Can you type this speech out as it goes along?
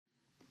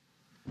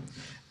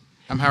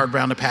I'm Howard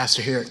Brown, the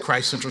pastor here at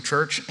Christ Central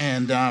Church,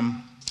 and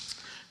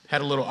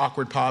had a little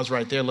awkward pause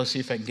right there. Let's see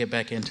if I can get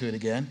back into it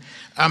again.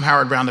 I'm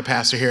Howard Brown, the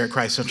pastor here at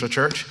Christ Central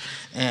Church,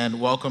 and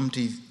welcome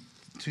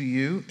to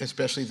you,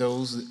 especially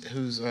those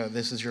whose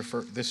this is your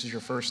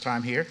first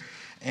time here.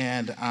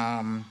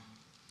 And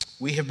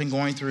we have been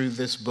going through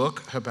this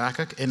book,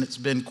 Habakkuk, and it's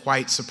been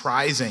quite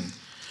surprising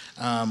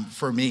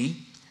for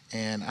me.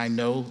 And I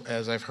know,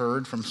 as I've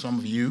heard from some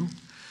of you,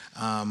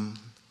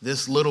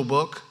 this little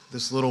book,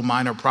 this little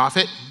minor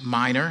prophet,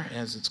 minor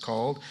as it's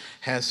called,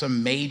 has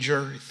some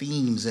major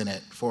themes in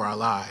it for our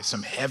lives,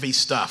 some heavy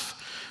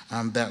stuff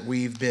that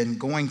we've been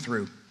going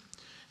through.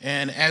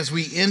 And as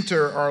we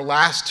enter our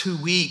last 2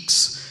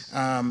 weeks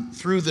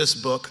through this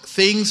book,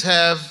 things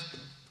have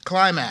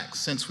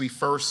climaxed since we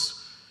first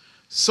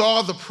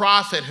saw the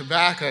prophet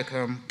Habakkuk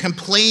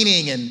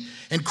complaining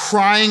and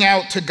crying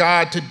out to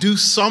God to do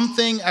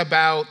something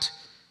about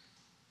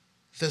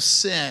the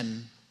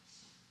sin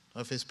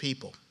of his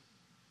people.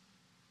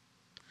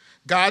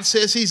 God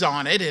says he's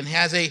on it and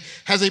has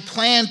a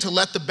plan to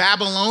let the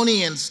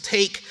Babylonians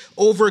take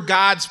over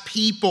God's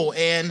people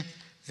and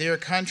their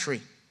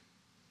country.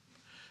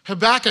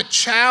 Habakkuk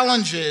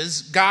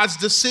challenges God's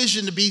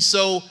decision to be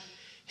so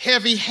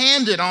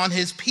heavy-handed on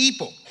his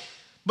people.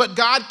 But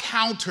God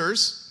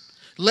counters,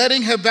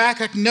 letting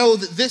Habakkuk know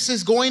that this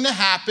is going to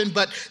happen,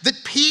 but that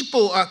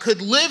people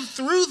could live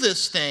through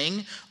this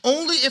thing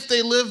only if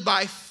they live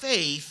by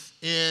faith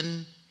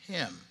in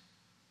him.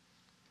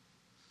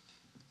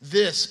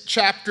 This,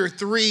 chapter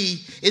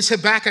 3, is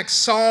Habakkuk's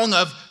song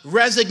of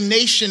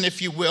resignation,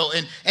 if you will,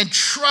 and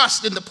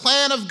trust in the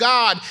plan of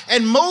God,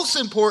 and most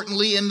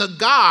importantly, in the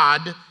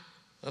God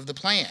of the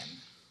plan.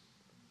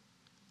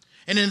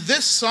 And in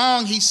this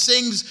song, he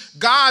sings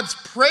God's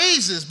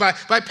praises by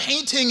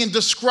painting and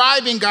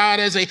describing God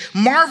as a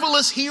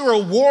marvelous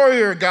hero,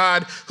 warrior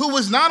God, who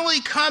was not only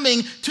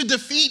coming to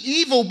defeat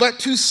evil, but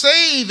to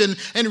save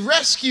and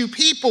rescue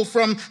people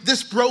from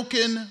this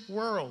broken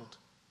world.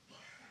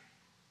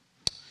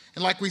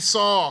 And like we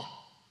saw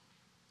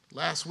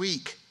last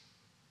week,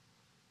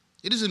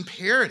 it is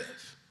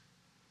imperative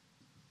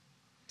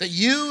that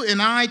you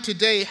and I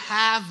today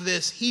have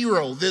this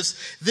hero,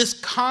 this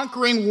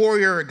conquering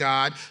warrior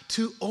God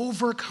to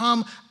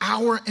overcome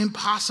our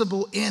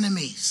impossible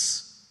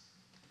enemies,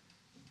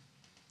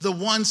 the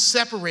ones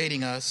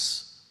separating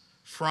us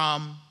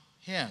from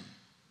him.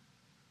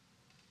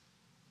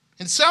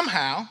 And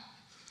somehow,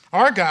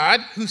 our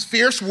God, whose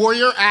fierce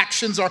warrior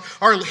actions are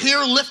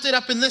here lifted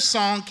up in this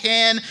song,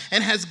 can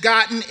and has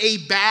gotten a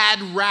bad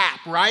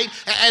rap, right?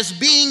 As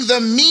being the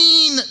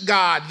mean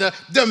God,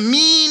 the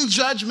mean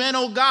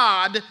judgmental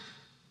God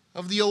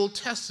of the Old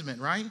Testament,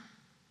 right?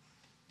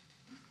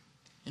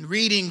 In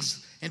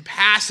readings and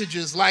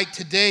passages like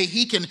today,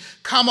 he can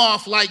come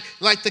off like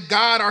the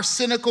God our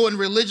cynical and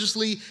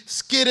religiously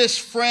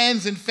skittish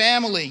friends and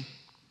family.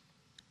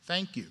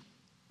 Thank you.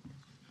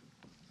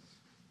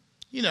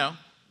 You know,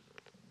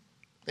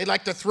 they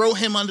like to throw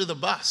him under the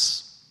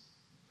bus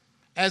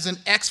as an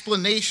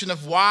explanation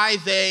of why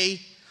they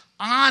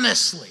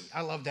honestly,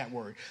 I love that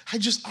word, I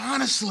just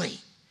honestly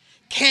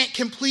can't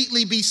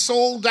completely be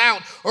sold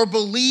out or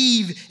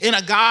believe in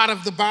a God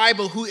of the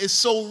Bible who is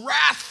so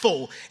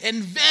wrathful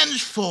and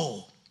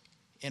vengeful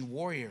and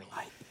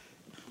warrior-like.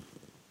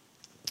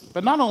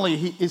 But not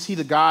only is he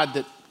the God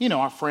that,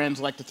 our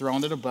friends like to throw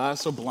under the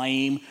bus or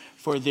blame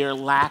for their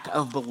lack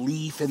of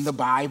belief in the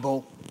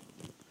Bible,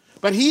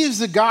 but he is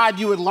the God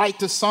you would like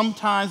to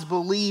sometimes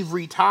believe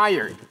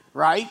retired,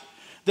 right?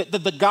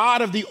 The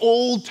God of the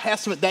Old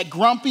Testament, that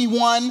grumpy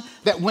one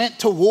that went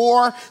to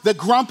war, the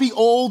grumpy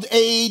old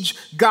age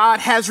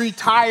God has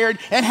retired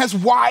and has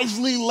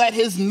wisely let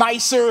his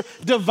nicer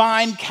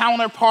divine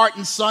counterpart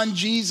and son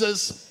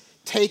Jesus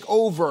take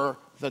over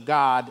the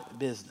God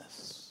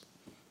business.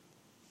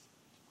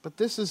 But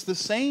this is the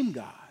same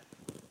God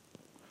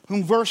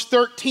whom verse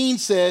 13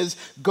 says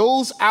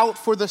goes out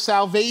for the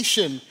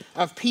salvation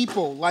of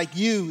people like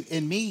you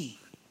and me.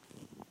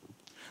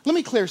 Let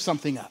me clear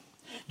something up.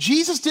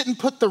 Jesus didn't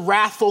put the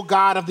wrathful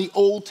God of the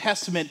Old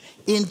Testament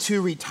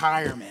into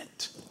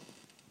retirement.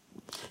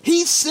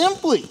 He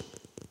simply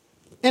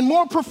and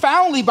more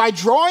profoundly, by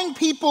drawing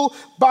people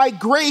by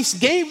grace,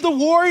 gave the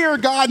warrior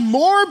God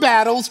more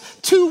battles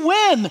to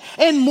win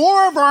and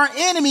more of our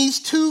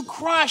enemies to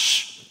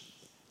crush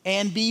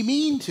and be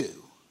mean to.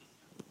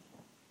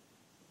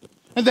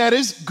 And that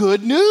is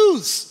good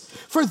news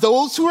for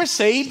those who are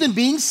saved and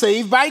being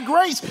saved by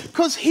grace.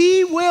 Because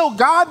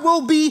God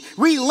will be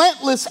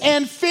relentless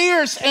and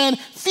fierce and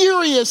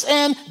furious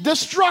and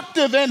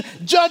destructive and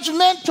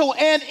judgmental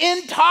and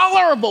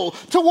intolerable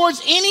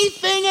towards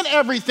anything and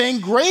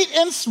everything, great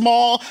and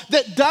small,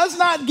 that does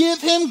not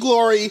give him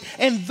glory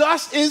and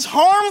thus is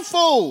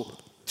harmful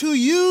to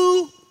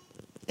you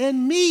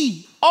and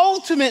me.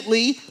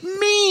 Ultimately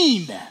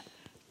mean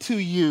to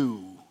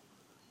you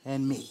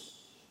and me.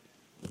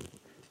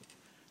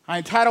 I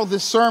entitled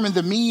this sermon,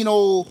 "The Mean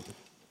Old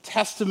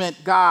Testament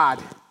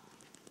God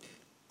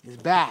is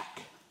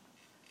Back."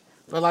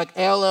 But like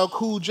LL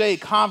Cool J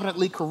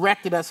confidently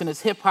corrected us in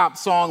his hip-hop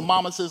song,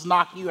 Mama Says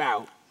Knock You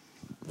Out.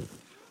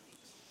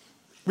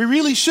 We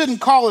really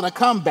shouldn't call it a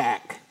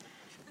comeback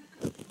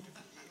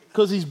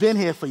because he's been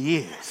here for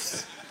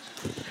years.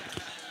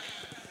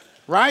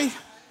 Right?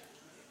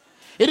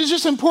 It is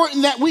just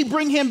important that we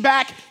bring him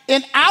back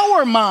in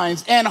our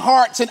minds and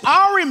hearts and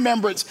our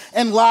remembrance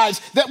and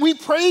lives, that we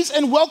praise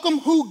and welcome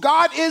who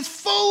God is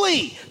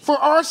fully for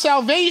our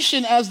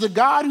salvation as the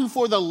God who,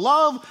 for the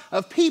love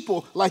of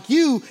people like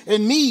you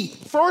and me,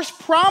 first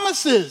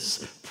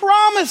promises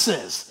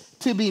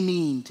to be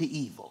mean to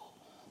evil.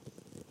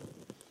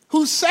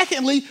 Who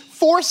secondly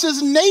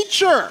forces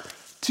nature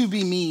to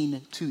be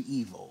mean to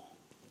evil.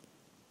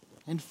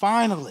 And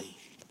finally,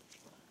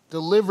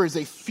 delivers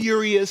a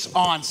furious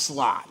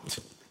onslaught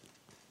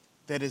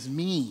that is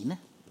mean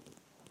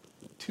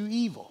to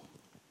evil.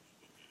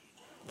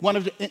 One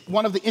of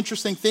the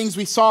interesting things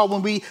we saw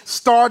when we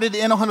started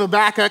in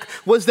Habakkuk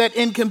was that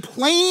in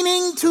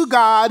complaining to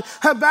God,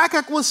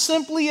 Habakkuk was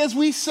simply, as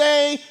we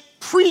say,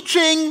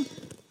 preaching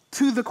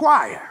to the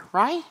choir,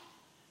 right?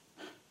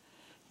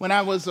 When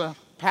I was a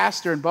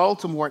pastor in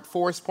Baltimore at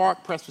Forest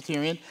Park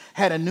Presbyterian,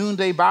 had a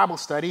noonday Bible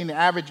study, and the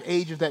average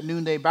age of that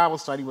noonday Bible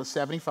study was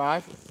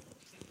 75.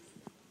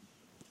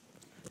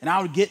 And I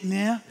would get in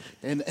there,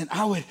 and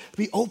I would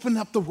be opening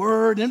up the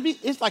word, and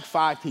it's like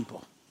 5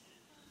 people.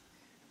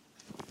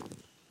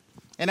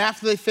 And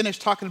after they finished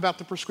talking about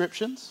the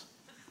prescriptions,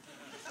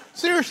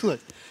 seriously,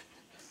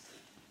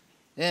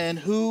 and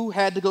who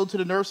had to go to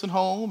the nursing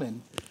home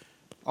and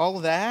all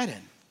of that,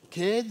 and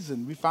kids,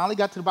 and we finally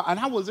got to the Bible,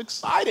 and I was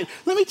excited.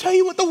 Let me tell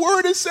you what the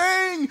word is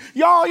saying,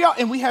 y'all.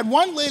 And we had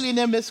one lady in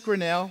there, Miss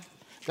Grinnell,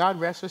 God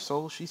rest her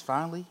soul, she's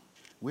finally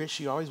where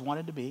she always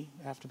wanted to be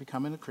after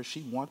becoming a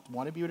Christian. She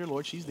wanted to be with her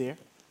Lord. She's there.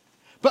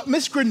 But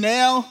Miss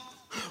Grinnell,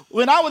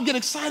 when I would get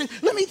excited,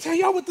 let me tell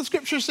y'all what the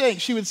scripture's saying.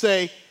 She would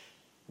say,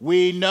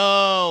 "We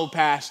know,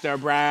 Pastor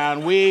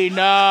Brown, we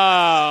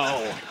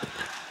know."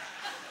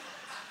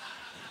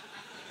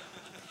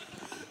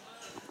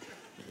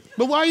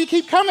 But why you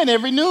keep coming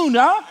every noon,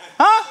 huh?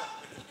 Huh?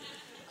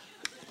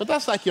 But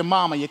that's like your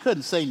mama. You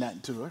couldn't say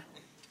nothing to her.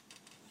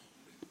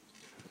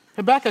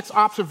 Habakkuk's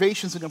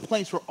observations and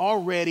complaints were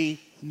already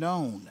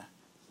known,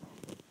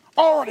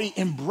 already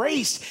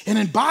embraced and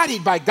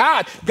embodied by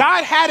God.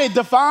 God had a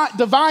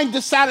divine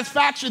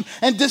dissatisfaction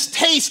and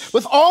distaste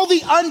with all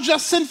the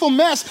unjust, sinful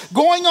mess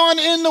going on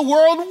in the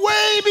world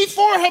way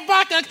before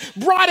Habakkuk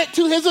brought it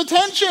to his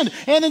attention.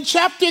 And in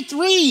chapter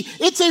 3,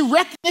 it's a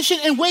recognition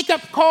and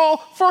wake-up call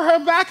for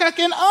Habakkuk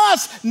and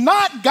us,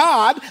 not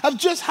God, of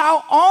just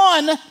how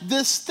on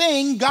this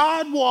thing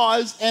God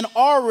was and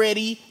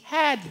already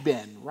had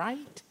been, right?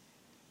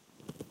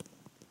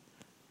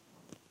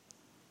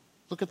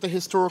 Look at the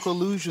historical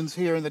allusions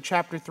here in the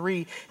chapter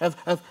 3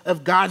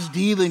 of God's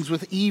dealings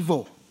with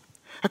evil.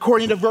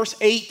 According to verse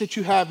 8 that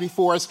you have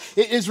before us,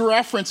 it is a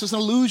reference, it's an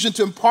allusion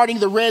to imparting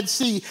the Red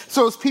Sea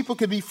so as people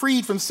could be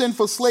freed from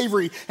sinful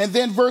slavery. And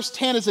then verse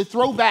 10 is a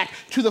throwback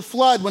to the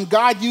flood when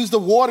God used the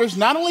waters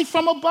not only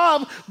from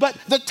above, but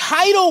the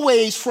tidal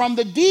waves from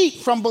the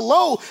deep, from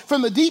below,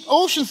 from the deep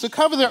oceans to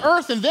cover the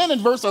earth. And then in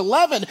verse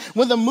 11,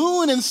 when the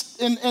moon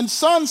and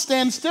sun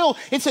stand still,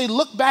 it's a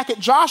look back at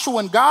Joshua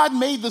when God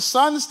made the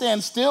sun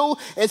stand still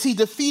as he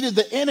defeated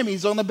the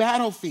enemies on the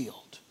battlefield.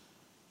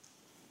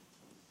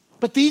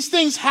 But these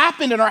things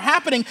happened and are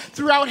happening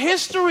throughout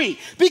history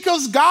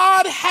because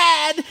God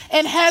had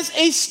and has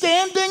a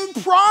standing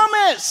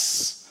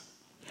promise.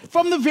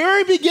 From the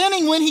very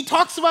beginning, when he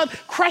talks about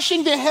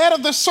crushing the head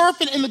of the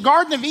serpent in the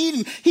Garden of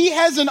Eden, he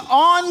has an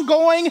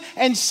ongoing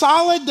and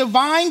solid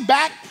divine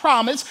back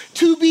promise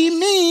to be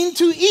mean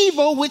to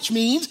evil, which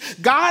means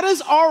God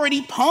is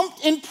already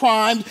pumped and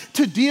primed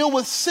to deal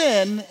with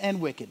sin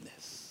and wickedness.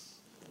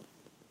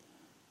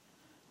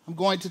 I'm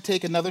going to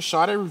take another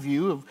shot at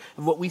review of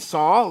what we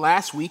saw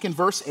last week in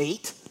verse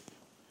 8.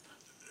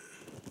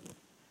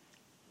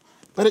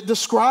 But it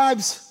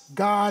describes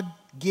God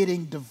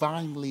getting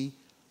divinely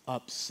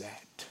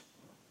upset.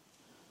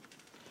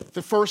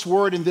 The first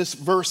word in this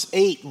verse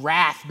 8,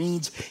 wrath,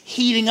 means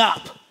heating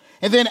up.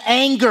 And then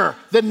anger,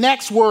 the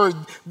next word,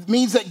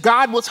 means that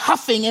God was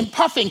huffing and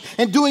puffing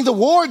and doing the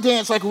war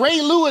dance like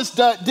Ray Lewis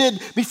did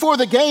before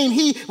the game.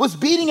 He was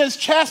beating his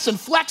chest and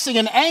flexing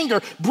in anger,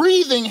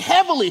 breathing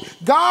heavily.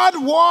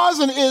 God was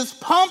and is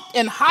pumped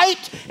and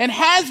hyped and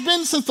has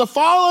been since the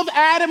fall of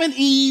Adam and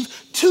Eve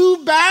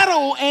to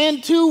battle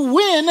and to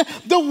win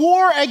the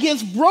war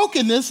against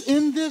brokenness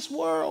in this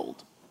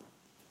world.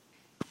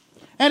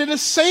 And it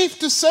is safe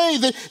to say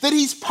that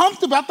he's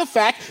pumped about the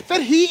fact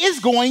that he is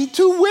going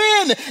to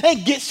win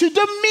and gets to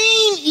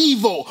demean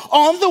evil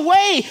on the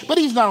way. But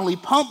he's not only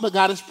pumped, but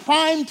God is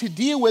primed to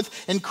deal with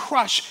and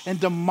crush and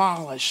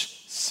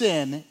demolish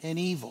sin and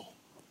evil.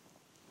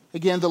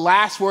 Again, the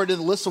last word in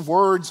the list of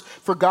words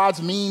for God's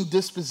mean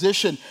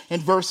disposition in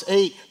verse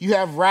 8, you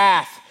have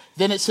wrath.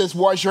 Then it says,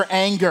 was your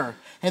anger.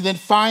 And then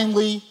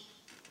finally,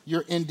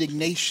 your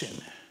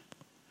indignation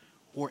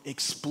or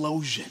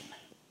explosion.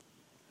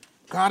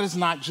 God is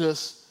not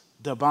just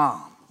the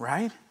bomb,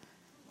 right?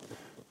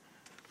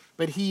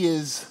 but he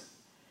is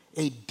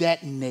a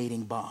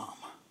detonating bomb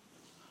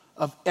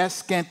of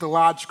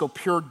eschatological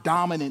pure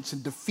dominance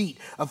and defeat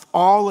of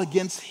all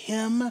against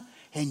him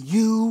and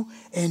you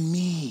and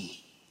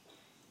me.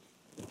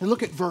 And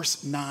look at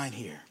verse 9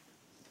 here.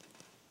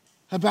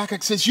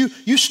 Habakkuk says,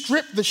 you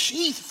strip the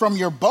sheath from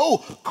your bow,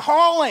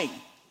 calling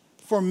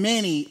for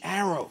many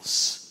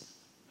arrows.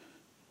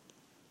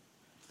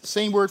 The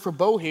same word for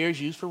bow here is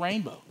used for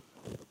rainbow.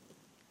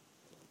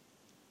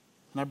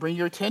 And I bring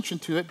your attention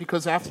to it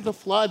because after the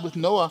flood with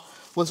Noah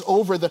was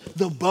over,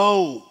 the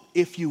bow,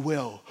 if you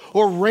will,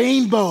 or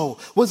rainbow,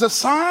 was a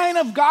sign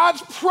of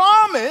God's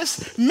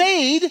promise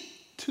made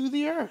to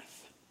the earth.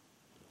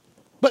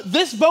 But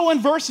this bow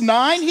in verse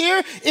 9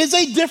 here is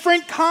a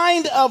different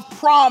kind of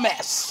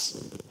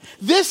promise.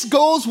 This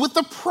goes with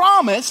the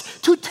promise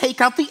to take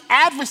out the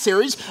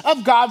adversaries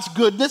of God's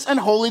goodness and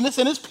holiness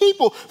in his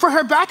people. For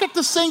Habakkuk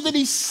to sing that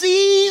he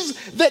sees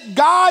that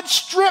God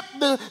stripped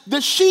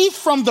the sheath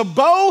from the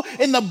bow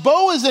and the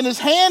bow is in his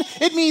hand,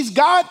 it means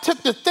God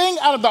took the thing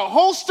out of the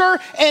holster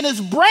and is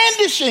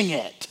brandishing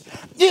it.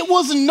 It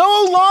was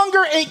no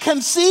longer a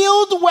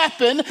concealed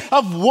weapon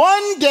of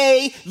one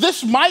day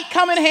this might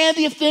come in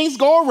handy if things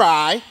go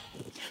awry.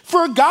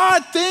 For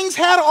God, things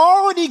had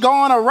already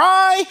gone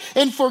awry,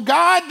 and for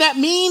God, that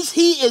means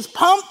he is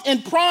pumped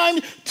and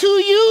primed to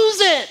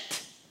use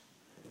it.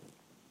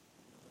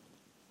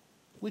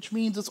 Which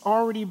means it's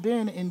already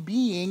been in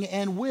being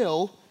and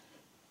will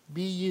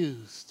be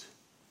used.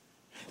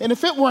 And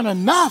if it weren't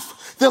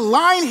enough, the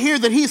line here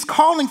that he's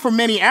calling for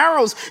many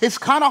arrows, it's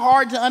kind of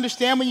hard to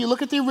understand when you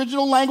look at the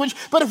original language.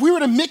 But if we were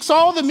to mix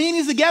all the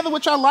meanings together,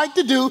 which I like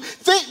to do,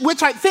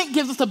 which I think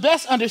gives us the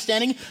best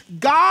understanding,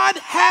 God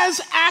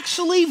has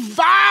actually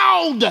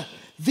vowed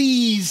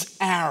these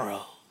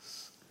arrows.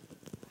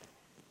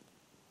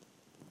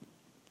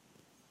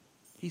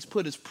 He's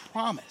put his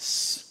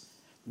promise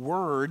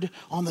word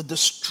on the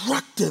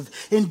destructive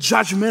and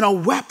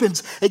judgmental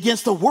weapons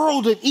against the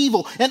world of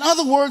evil. In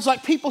other words,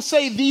 like people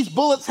say, these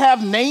bullets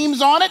have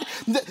names on it.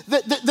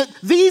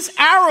 These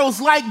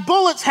arrows, like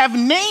bullets, have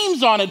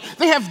names on it.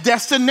 They have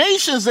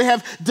destinations, they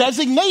have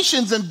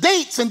designations and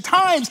dates and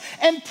times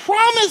and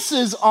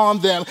promises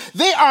on them.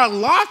 They are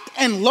locked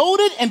and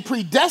loaded and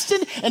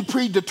predestined and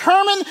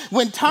predetermined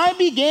when time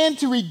began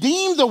to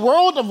redeem the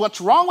world of what's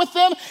wrong with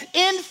them.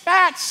 In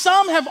fact,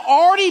 some have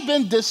already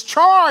been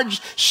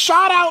discharged,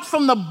 shot out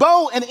from the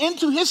bow and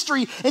into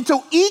history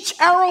until each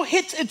arrow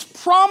hits its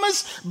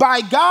promise by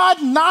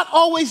God, not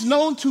always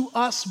known to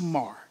us,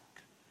 mark.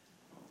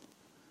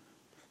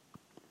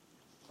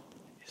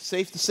 It's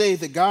safe to say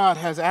that God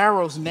has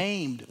arrows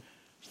named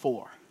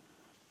for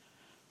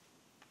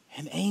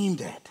and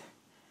aimed at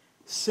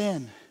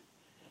sin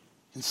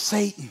and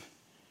Satan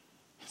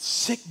and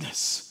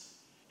sickness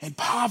and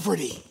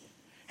poverty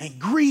and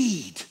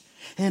greed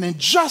and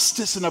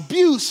injustice and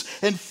abuse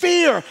and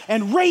fear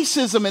and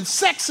racism and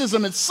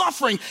sexism and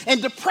suffering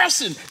and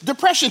depression,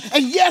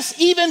 and yes,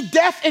 even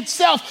death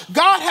itself.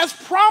 God has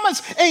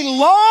promised a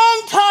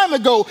long time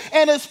ago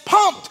and is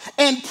pumped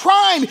and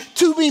primed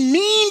to be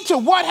mean to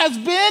what has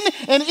been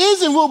and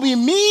is and will be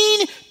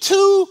mean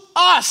to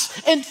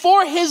us and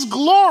for his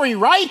glory,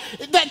 right?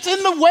 That's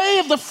in the way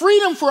of the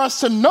freedom for us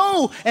to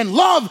know and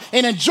love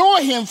and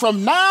enjoy him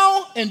from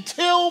now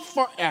until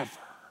forever.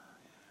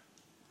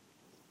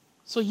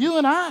 So you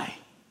and I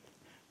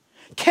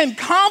can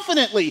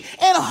confidently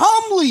and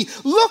humbly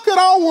look at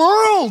our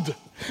world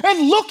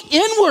and look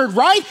inward,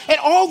 right? At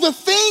all the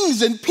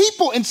things and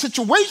people and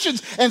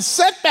situations and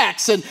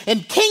setbacks and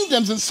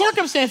kingdoms and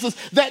circumstances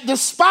that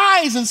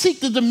despise and seek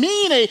to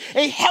demean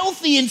a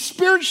healthy and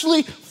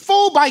spiritually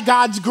full by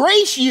God's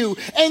grace you,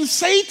 and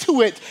say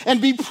to it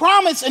and be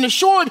promised and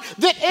assured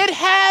that it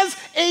has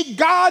a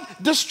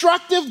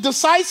God-destructive,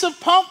 decisive,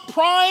 pump,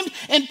 primed,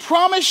 and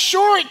promised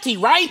surety,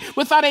 right?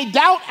 Without a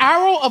doubt,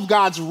 arrow of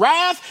God's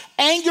wrath,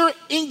 anger,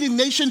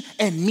 indignation,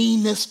 and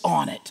meanness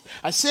on it.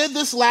 I said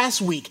this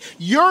last week.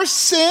 Your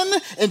sin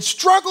and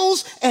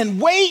struggles and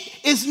weight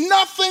is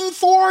nothing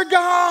for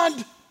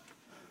God.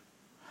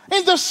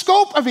 In the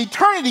scope of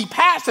eternity,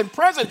 past and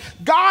present,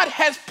 God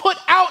has put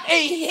out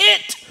a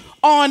hit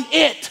on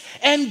it.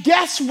 And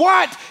guess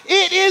what?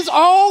 It is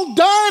all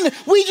done.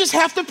 We just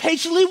have to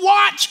patiently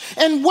watch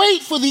and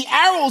wait for the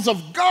arrows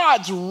of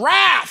God's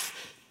wrath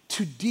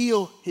to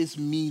deal his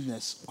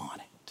meanness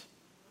on it.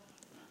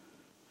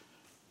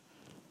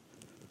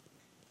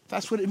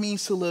 That's what it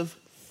means to live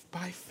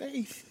by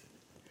faith.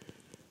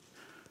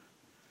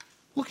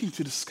 Looking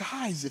to the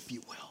skies, if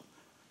you will.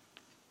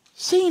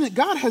 Seeing that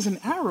God has an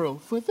arrow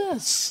for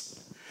this.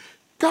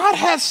 God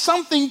has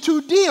something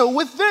to deal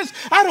with this.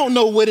 I don't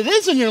know what it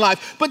is in your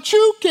life, but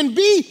you can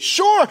be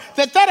sure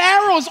that that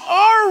arrow is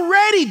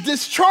already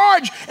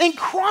discharged and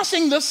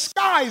crossing the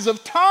skies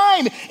of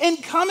time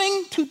and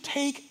coming to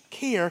take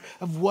care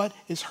of what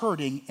is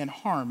hurting and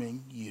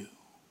harming you.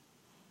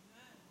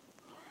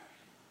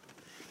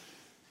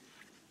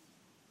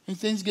 And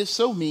things get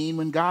so mean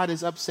when God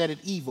is upset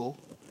at evil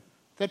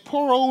that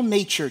poor old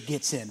nature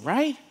gets in,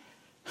 right?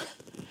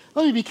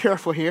 Let me be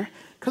careful here,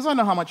 because I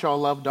know how much y'all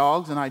love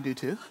dogs, and I do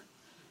too.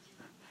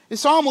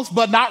 It's almost,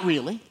 but not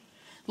really,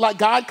 like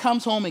God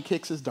comes home and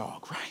kicks his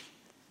dog, right?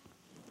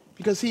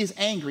 Because he is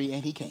angry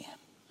and he can,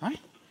 right?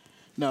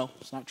 No,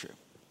 it's not true,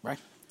 right?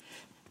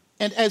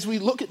 And as we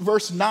look at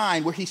verse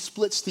 9 where he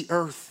splits the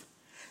earth,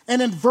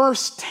 and in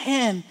verse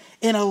 10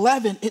 and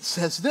 11, it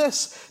says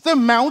this: the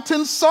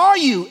mountains saw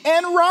you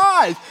and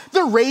writhed.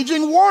 The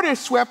raging waters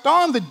swept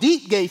on. The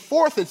deep gave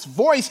forth its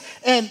voice,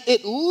 and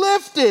it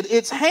lifted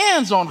its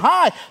hands on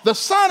high. The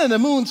sun and the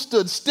moon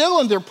stood still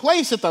in their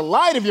place at the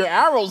light of your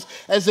arrows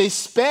as they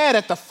sped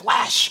at the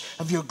flash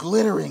of your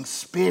glittering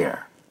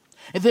spear.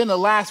 And then the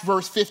last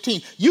verse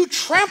 15, you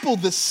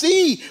trampled the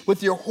sea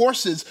with your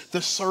horses,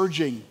 the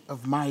surging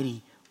of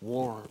mighty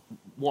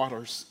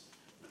waters.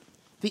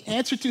 The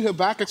answer to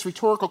Habakkuk's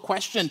rhetorical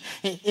question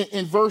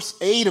in verse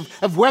 8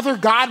 of whether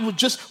God would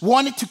just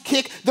wanted to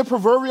kick the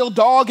proverbial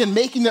dog and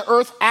making the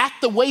earth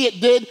act the way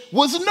it did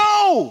was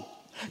no.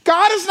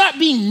 God is not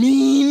being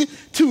mean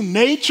to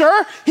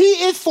nature.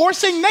 He is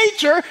forcing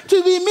nature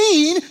to be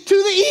mean to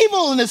the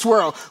evil in this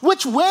world,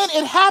 which when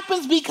it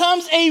happens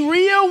becomes a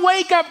real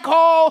wake-up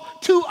call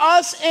to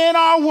us in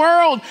our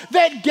world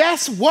that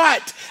guess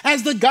what?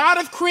 As the God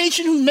of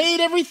creation who made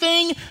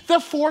everything, the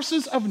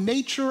forces of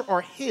nature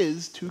are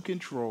his to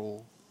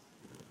control.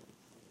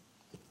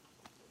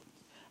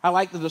 I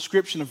like the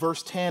description of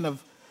verse 10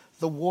 of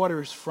the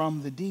waters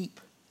from the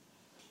deep.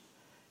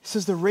 It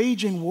says the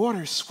raging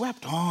waters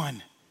swept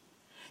on.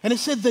 And it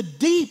said the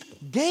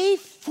deep gave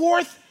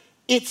forth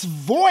its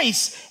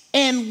voice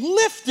and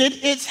lifted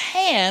its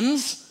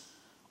hands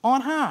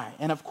on high.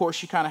 And of course,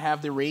 you kind of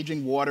have the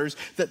raging waters,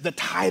 the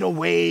tidal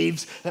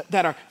waves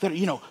that are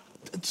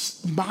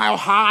mile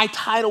high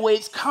tidal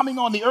waves coming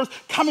on the earth,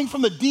 coming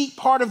from the deep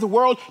part of the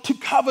world to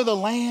cover the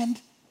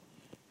land.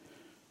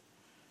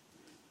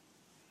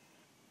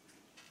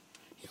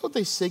 You know what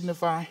they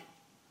signify?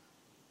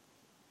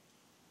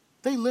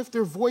 They lift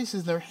their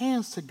voices, their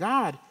hands to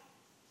God.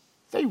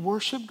 They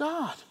worship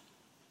God.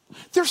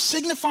 They're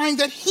signifying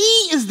that he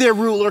is their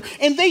ruler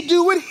and they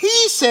do what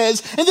he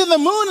says. And then the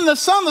moon and the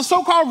sun, the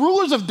so-called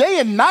rulers of day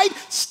and night,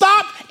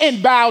 stop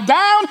and bow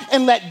down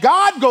and let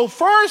God go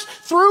first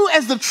through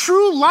as the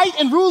true light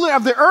and ruler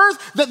of the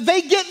earth that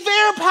they get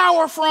their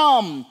power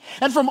from.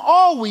 And from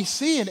all we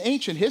see in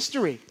ancient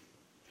history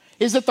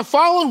is that the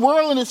fallen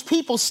world and its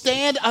people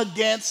stand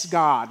against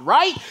God,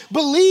 right?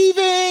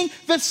 Believing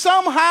that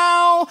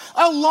somehow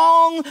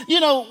along,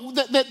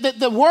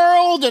 the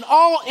world and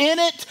all in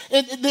it,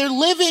 and they're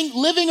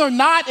living or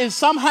not is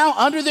somehow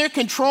under their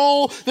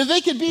control, that they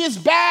could be as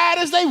bad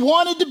as they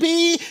wanted to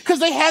be because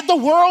they had the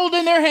world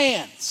in their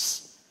hands.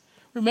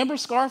 Remember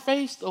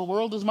Scarface? The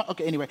world is mine.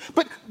 Okay, anyway.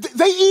 But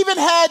they even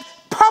had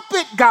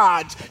puppet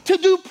gods to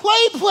do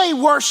play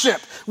worship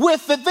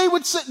with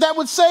that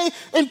would say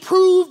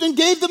improved and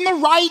gave them the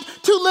right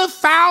to live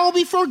foul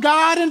before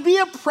God and be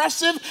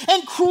oppressive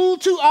and cruel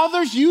to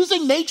others,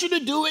 using nature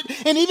to do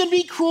it and even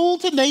be cruel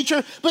to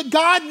nature. But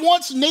God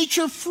wants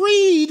nature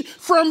freed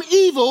from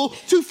evil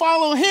to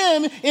follow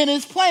him in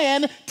his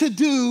plan to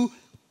do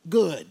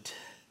good.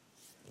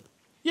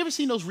 You ever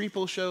seen those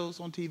repo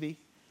shows on TV?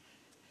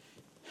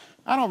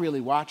 I don't really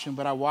watch them,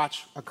 but I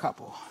watch a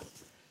couple.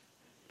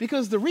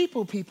 Because the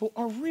repo people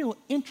are real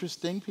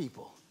interesting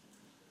people.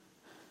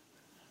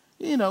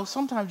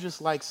 Sometimes just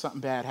like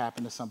something bad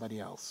happened to somebody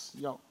else.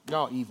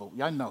 Y'all evil.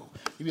 Y'all know.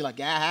 You'd be like,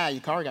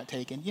 your car got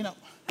taken,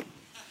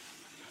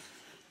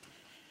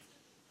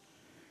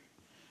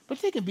 But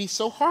they can be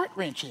so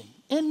heart-wrenching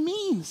and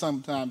mean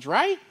sometimes,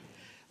 right?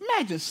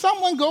 Imagine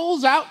someone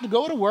goes out to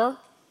go to work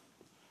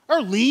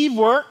or leave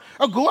work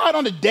or go out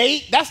on a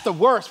date. That's the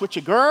worst with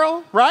your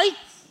girl, right?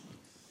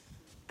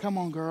 Come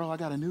on, girl, I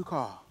got a new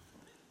car.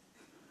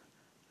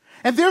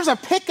 And there's a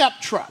pickup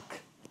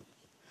truck,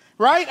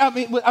 right?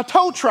 A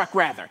tow truck,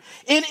 rather.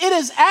 And it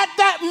is at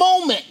that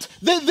moment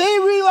that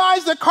they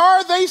realize the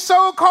car they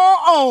so-called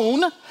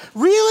own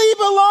really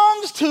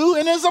belongs to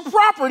and is a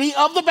property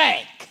of the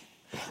bank.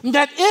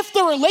 That if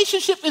the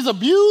relationship is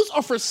abused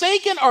or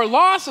forsaken or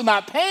lost or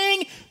not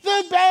paying,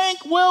 the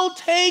bank will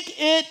take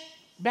it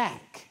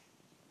back.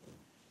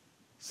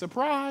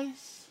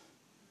 Surprise.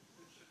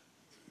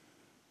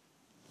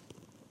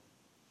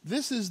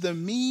 This is the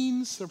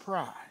mean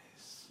surprise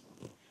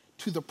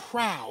to the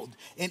proud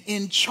and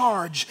in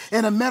charge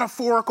and a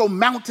metaphorical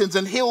mountains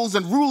and hills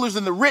and rulers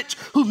and the rich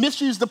who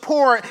misuse the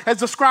poor as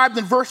described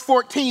in verse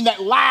 14,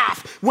 that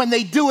laugh when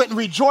they do it and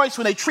rejoice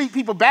when they treat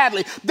people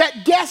badly.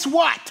 That guess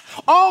what?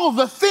 All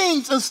the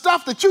things and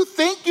stuff that you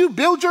think you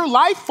build your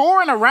life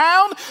for and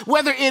around,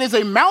 whether it is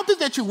a mountain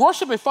that you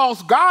worship a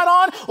false god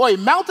on or a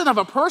mountain of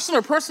a person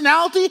or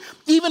personality,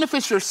 even if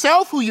it's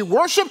yourself who you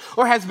worship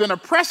or has been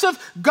oppressive,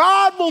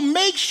 God will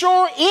make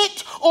sure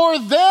it or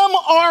them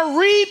are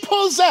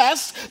repossessed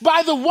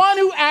by the one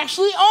who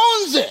actually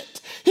owns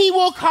it. He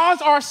will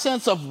cause our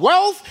sense of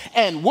wealth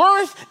and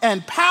worth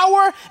and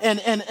power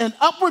and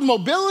upward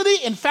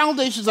mobility and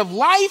foundations of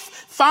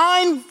life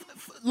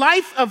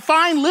life of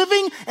fine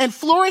living and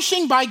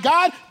flourishing by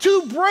God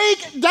to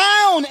break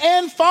down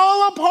and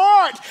fall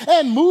apart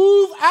and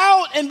move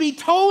out and be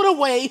towed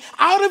away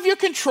out of your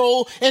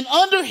control and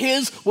under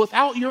his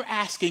without your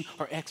asking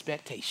or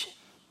expectation.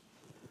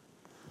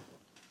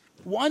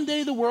 One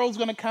day the world's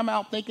going to come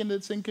out thinking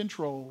it's in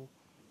control,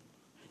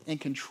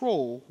 and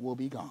control will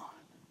be gone.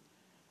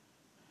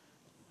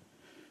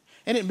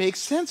 And it makes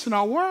sense in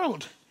our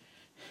world.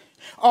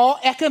 All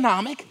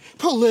economic,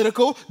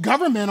 political,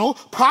 governmental,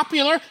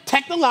 popular,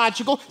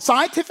 technological,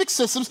 scientific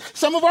systems,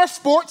 some of our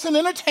sports and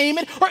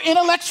entertainment or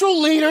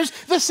intellectual leaders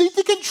that seek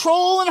to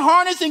control and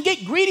harness and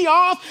get greedy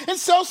off and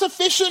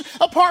self-sufficient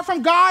apart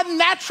from God in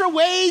natural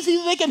ways.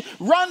 Either they can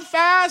run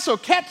fast or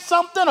catch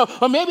something,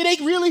 or maybe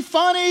they're really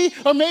funny,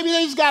 or maybe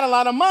they just got a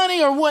lot of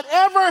money or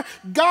whatever.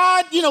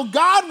 God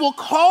will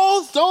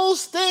cause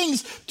those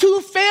things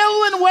to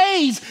fail in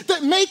ways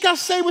that make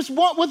us say with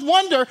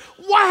wonder,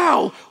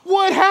 wow,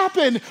 what happened?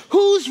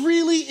 Who's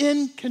really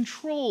in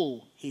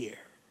control here?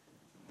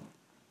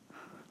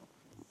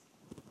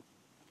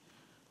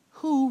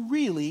 Who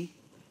really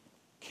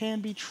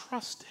can be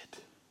trusted?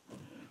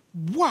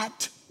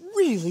 What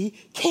really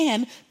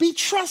can be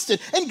trusted?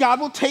 And God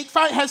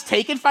has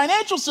taken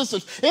financial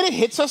systems, and it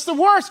hits us the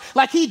worst,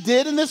 like he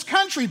did in this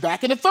country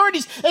back in the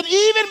 30s, and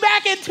even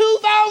back in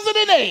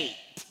 2008.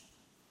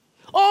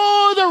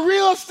 Oh, the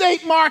real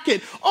estate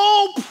market.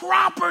 Oh,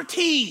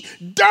 property,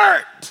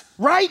 dirt,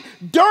 right?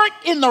 Dirt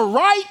in the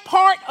right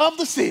part of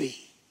the city.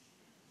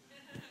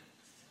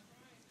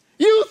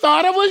 You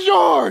thought it was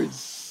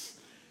yours.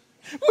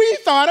 We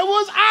thought it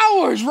was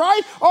ours,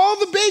 right? All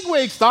the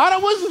bigwigs thought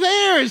it was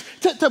theirs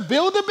to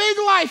build a big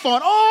life on.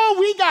 Oh,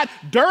 we got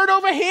dirt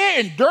over here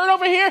and dirt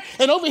over here.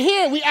 And over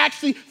here, we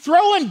actually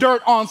throwing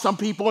dirt on some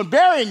people and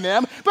burying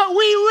them. But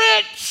we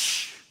rich.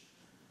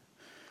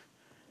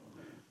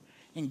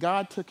 And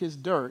God took his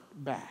dirt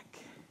back.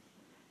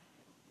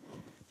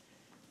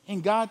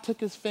 And God took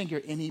his finger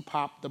and he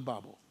popped the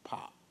bubble.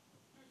 Pop.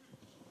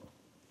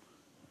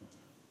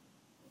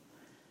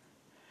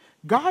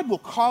 God will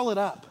call it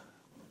up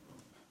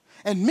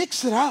and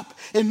mix it up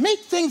and make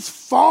things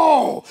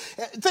fall,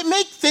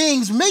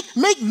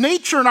 make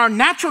nature and our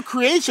natural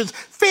creations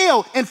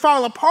fail and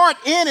fall apart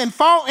in and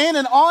fall in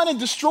and on and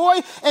destroy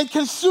and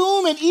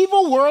consume an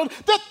evil world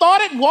that thought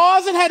it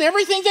was and had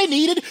everything they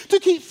needed to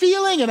keep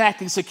feeling and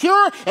acting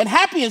secure and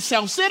happy and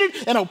self-centered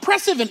and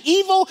oppressive and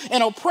evil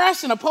and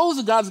oppressed and opposed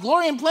to God's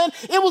glory and plan.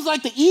 It was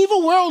like the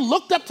evil world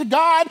looked up to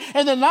God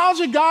and the knowledge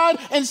of God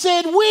and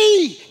said,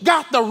 we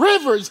got the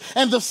rivers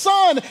and the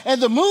sun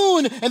and the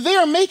moon, and they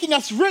are making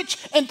us rich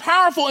and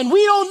powerful, and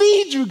we don't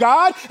need you,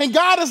 God. And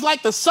God is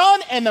like the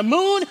sun and the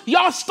moon.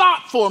 Y'all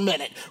stop for a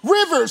minute.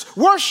 Rivers,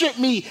 worship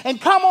me,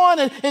 and come on,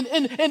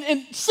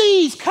 and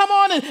seas, come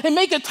on and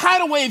make a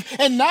tidal wave.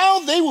 And now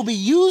they will be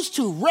used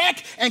to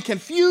wreck and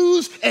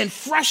confuse and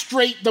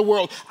frustrate the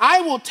world.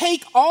 I will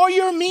take all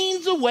your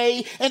means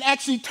away and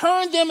actually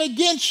turn them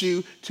against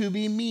you to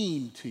be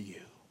mean to you.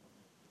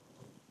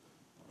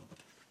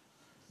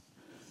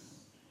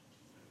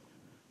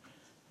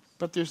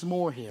 But there's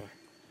more here.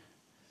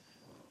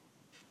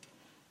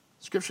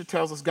 Scripture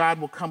tells us God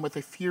will come with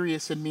a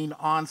furious and mean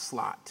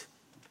onslaught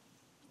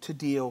to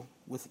deal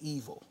with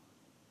evil.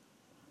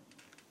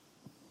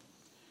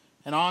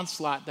 An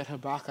onslaught that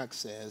Habakkuk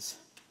says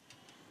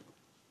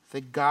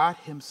that God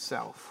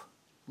himself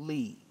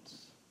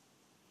leads.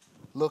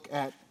 Look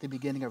at the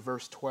beginning of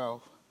verse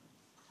 12,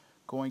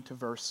 going to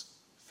verse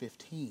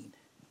 15.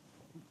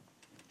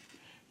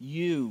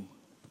 You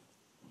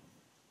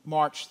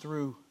march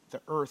through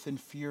the earth in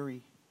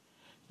fury.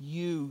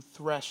 You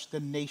threshed the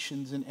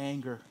nations in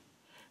anger.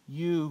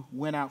 You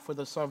went out for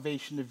the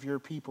salvation of your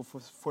people,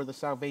 for the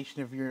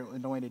salvation of your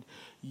anointed.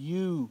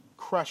 You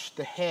crushed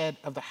the head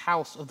of the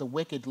house of the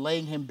wicked,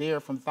 laying him bare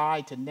from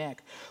thigh to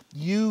neck.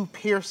 You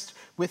pierced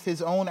with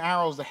his own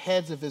arrows the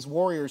heads of his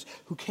warriors,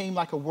 who came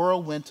like a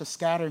whirlwind to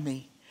scatter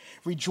me,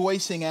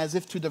 rejoicing as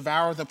if to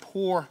devour the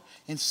poor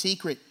in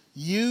secret.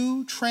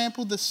 You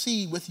trampled the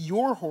sea with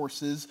your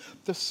horses,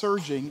 the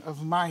surging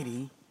of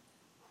mighty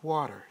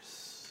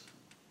waters.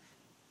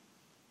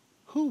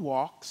 Who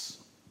walks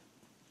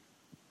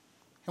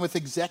and with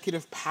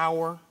executive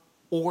power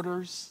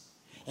orders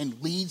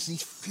and leads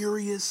these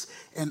furious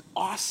and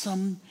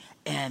awesome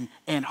and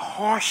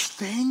harsh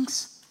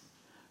things?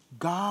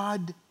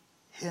 God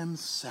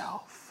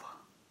himself.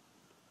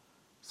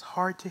 It's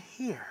hard to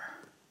hear.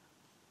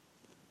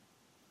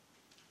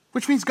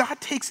 Which means God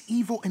takes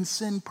evil and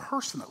sin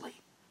personally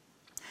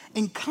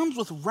and comes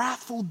with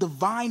wrathful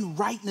divine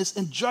rightness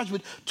and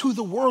judgment to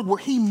the world, where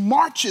he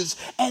marches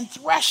and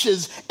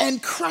threshes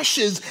and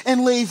crushes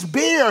and lays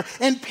bare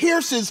and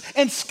pierces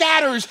and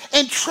scatters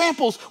and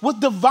tramples with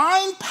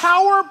divine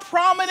power,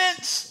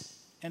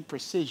 prominence, and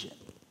precision.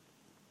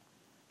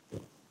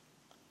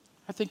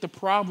 I think the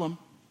problem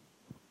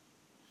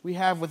we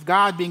have with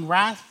God being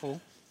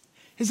wrathful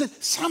is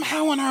that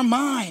somehow in our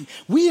mind,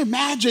 we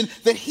imagine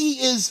that he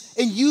is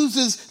and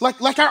uses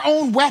like our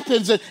own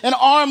weapons and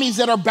armies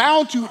that are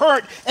bound to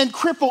hurt and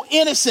cripple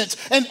innocence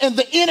and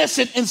the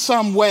innocent in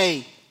some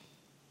way.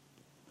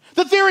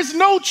 that there is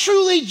no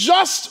truly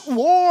just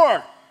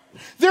war.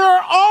 There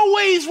are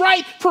always,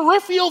 right,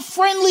 peripheral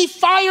friendly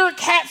fire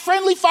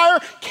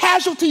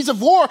casualties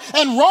of war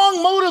and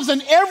wrong motives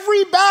in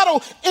every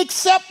battle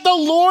except the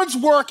Lord's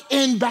work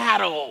in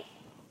battle.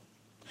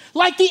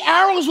 Like the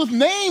arrows with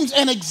names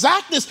and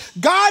exactness,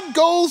 God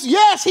goes,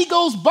 yes, he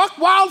goes buck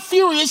wild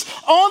furious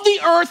on the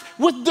earth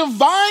with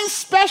divine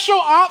special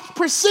ops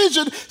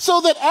precision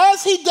so that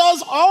as he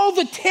does all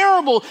the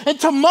terrible and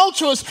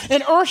tumultuous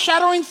and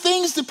earth-shattering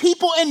things to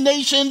people and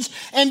nations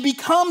and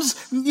becomes,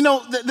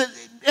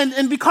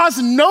 and because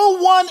no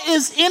one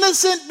is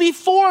innocent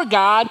before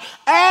God,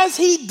 as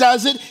he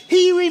does it,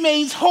 he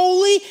remains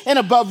holy and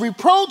above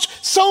reproach,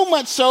 so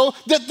much so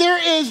that there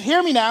is,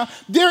 hear me now,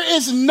 there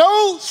is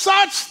no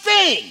such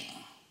thing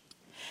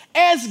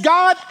as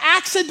God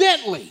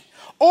accidentally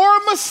or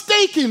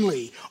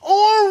mistakenly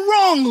or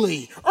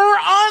wrongly or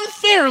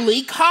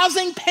unfairly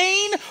causing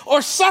pain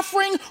or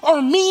suffering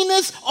or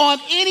meanness on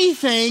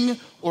anything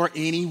or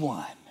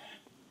anyone.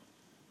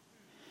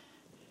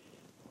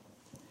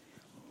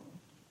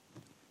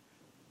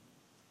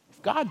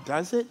 God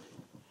does it,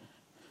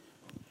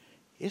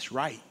 it's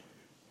right.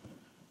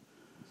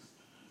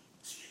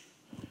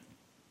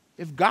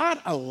 If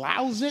God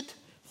allows it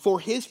for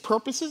his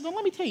purposes, then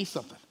let me tell you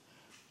something.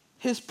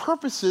 His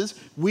purposes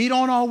we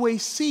don't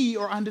always see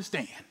or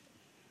understand.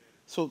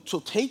 So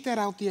take that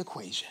out the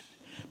equation.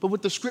 But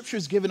what the scripture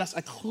has given us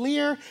a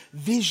clear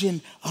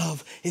vision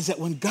of is that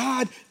when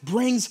God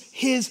brings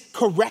his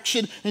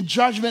correction and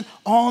judgment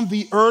on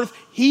the earth,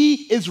 he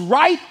is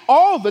right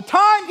all the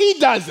time he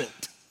does it.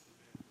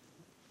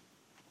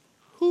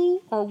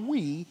 Who are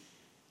we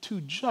to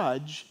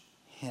judge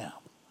him?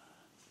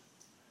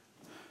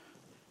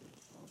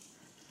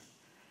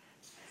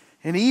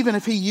 And even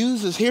if he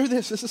uses, hear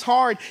this is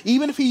hard,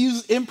 even if he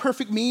uses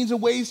imperfect means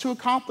and ways to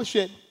accomplish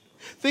it,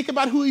 think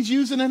about who he's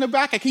using in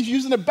Habakkuk. He's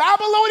using the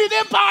Babylonian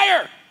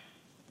Empire.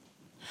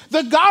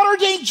 The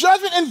God-ordained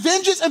judgment and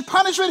vengeance and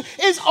punishment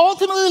is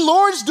ultimately the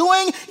Lord's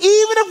doing, even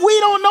if we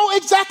don't know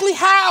exactly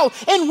how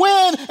and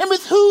when and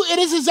with who it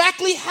is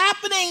exactly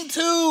happening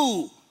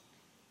to.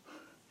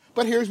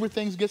 But here's where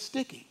things get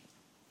sticky.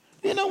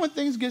 You know when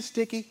things get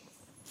sticky?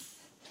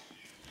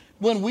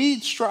 When we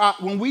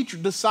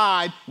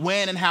decide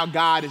when and how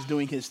God is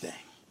doing his thing,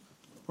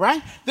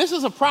 right? This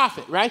is a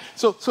prophet, right?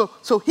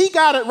 So he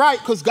got it right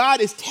because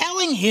God is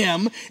telling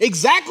him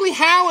exactly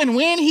how and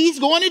when he's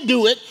going to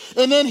do it,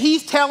 and then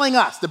he's telling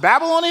us, the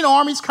Babylonian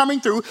army's coming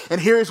through, and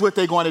here's what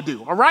they're going to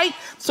do, all right?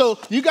 So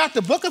you got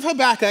the book of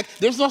Habakkuk.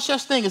 There's no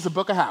such thing as the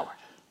book of Howard.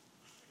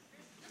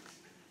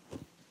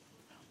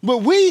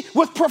 But we,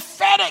 with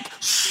prophetic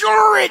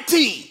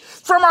surety,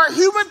 from our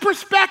human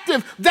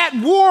perspective, that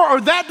war or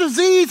that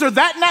disease or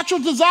that natural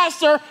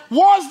disaster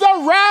was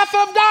the wrath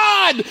of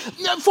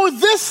God for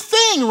this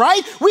thing,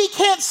 right? We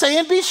can't say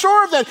and be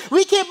sure of that.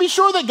 We can't be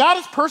sure that God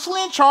is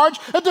personally in charge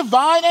of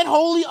divine and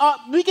holy.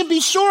 We can be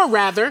sure,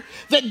 rather,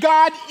 that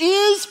God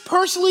is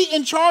personally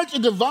in charge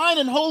of divine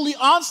and holy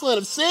onslaught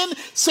of sin,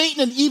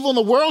 Satan, and evil in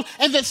the world,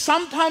 and that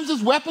sometimes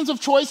his weapons of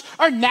choice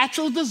are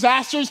natural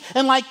disasters,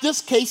 and like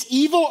this case,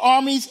 evil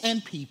armies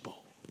and people.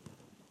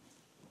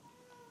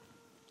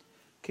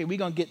 Okay, we're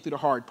going to get through the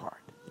hard part.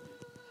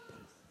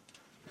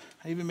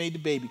 I even made the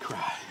baby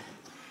cry.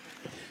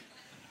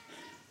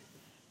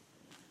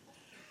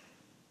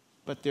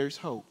 But there's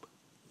hope.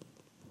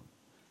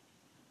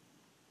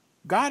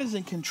 God is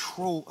in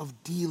control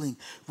of dealing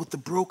with the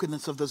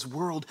brokenness of this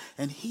world,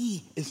 and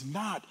he is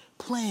not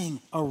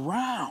playing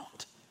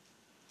around.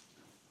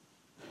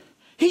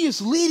 He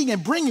is leading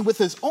and bringing with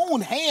his own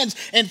hands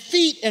and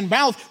feet and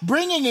mouth,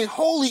 bringing a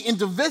holy and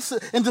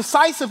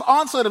decisive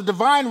onslaught of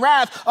divine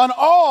wrath on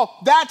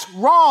all that's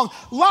wrong.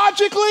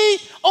 Logically,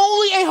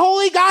 only a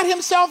holy God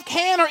himself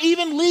can or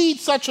even lead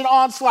such an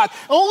onslaught.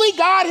 Only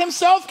God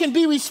himself can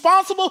be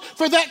responsible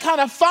for that kind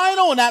of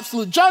final and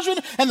absolute judgment,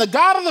 and the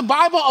God of the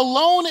Bible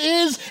alone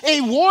is a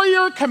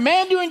warrior,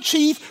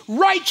 commander-in-chief,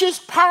 righteous,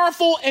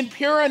 powerful, and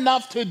pure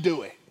enough to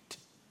do it.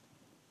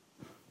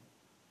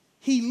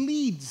 He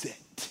leads it.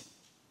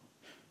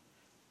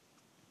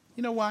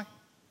 You know why?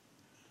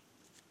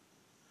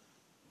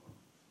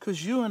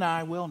 Because you and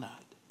I will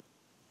not.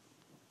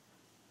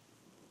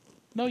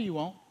 No, you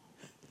won't.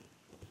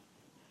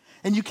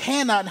 And you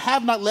cannot and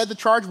have not led the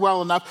charge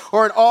well enough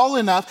or at all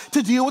enough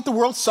to deal with the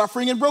world's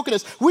suffering and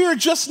brokenness. We are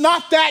just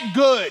not that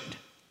good.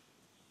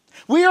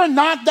 We are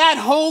not that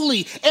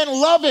holy and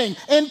loving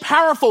and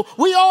powerful.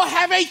 We all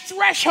have a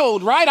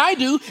threshold, right? I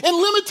do. And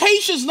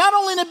limitations, not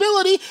only in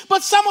ability,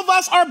 but some of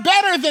us are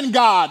better than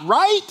God,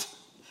 right?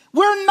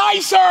 We're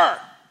nicer.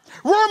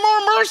 We're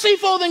more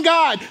merciful than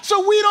God.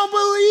 So we don't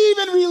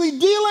believe in really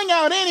dealing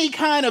out any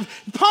kind of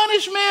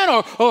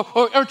punishment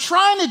or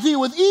trying to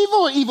deal with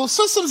evil or evil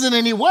systems in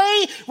any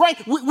way,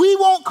 right? We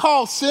won't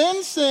call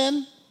sin,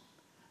 sin.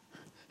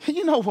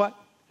 You know what?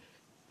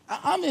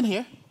 I'm in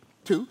here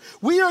too.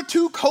 We are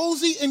too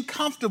cozy and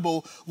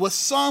comfortable with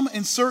some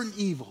and certain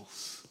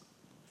evils.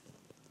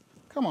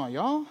 Come on,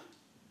 y'all.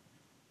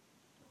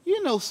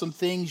 You know some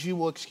things you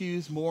will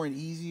excuse more and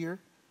easier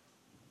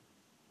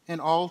and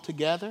all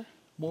together.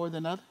 more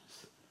than others?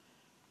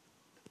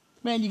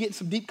 Man, you get in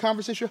some deep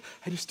conversation.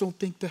 I just don't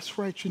think that's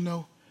right, you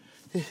know.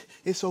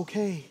 It's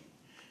okay.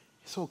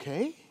 It's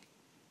okay.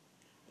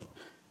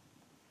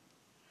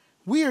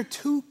 We are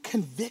too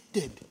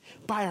convicted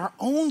by our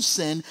own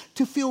sin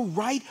to feel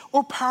right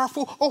or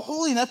powerful or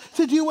holy enough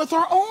to deal with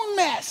our own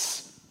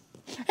mess.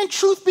 And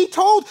truth be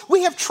told,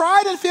 we have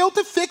tried and failed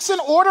to fix and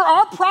order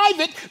our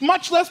private,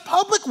 much less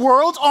public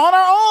worlds on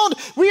our own.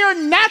 We are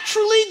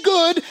naturally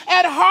good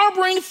at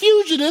harboring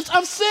fugitives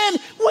of sin.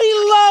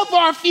 We love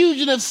our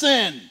fugitive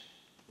sin.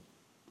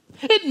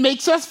 It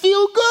makes us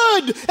feel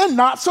good and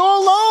not so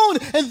alone.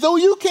 And though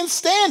you can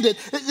stand it,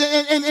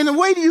 and in a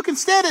way that you can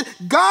stand it,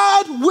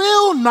 God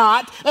will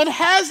not and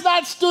has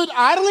not stood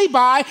idly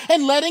by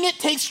and letting it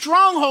take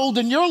stronghold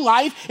in your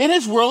life, in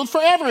his world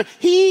forever.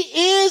 He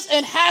is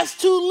and has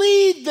to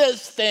lead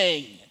this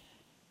thing.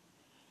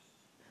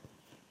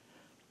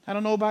 I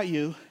don't know about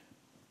you,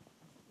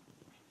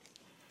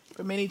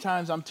 but many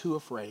times I'm too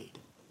afraid,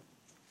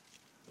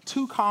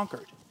 too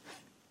conquered,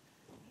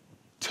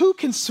 too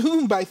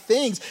consumed by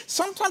things,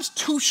 sometimes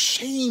too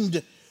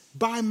shamed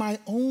by my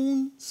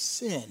own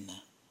sin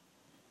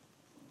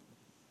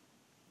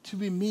to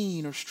be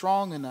mean or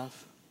strong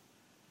enough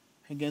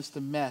against the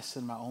mess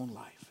in my own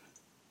life.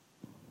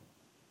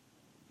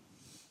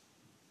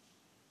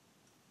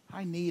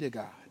 I need a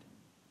God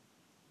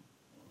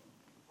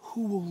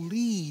who will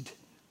lead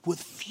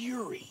with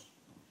fury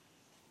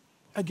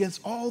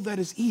against all that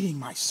is eating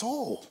my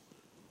soul,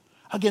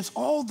 against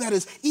all that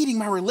is eating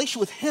my relation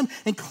with him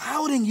and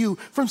clouding you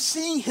from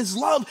seeing his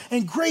love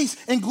and grace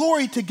and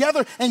glory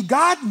together. And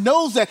God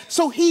knows that.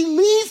 So he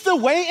leads the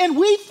way and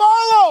we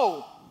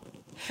follow.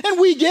 And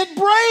we get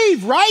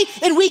brave, right?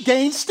 And we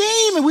gain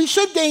steam, and we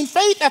should gain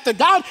faith after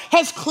God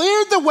has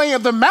cleared the way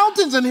of the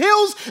mountains and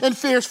hills and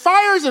fierce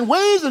fires and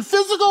waves and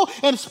physical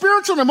and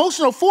spiritual and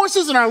emotional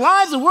forces in our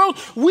lives and world.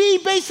 We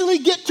basically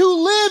get to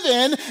live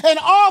in and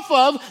off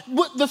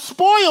of the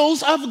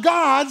spoils of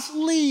God's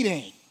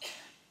leading.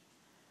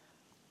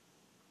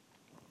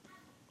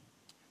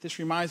 This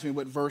reminds me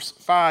what verse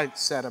 5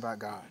 said about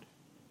God.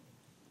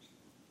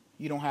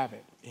 You don't have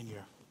it in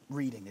your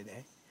reading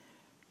today.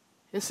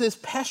 It says,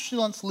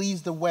 pestilence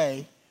leads the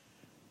way,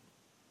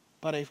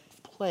 but a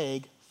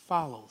plague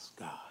follows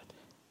God.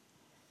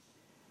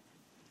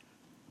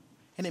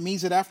 And it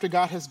means that after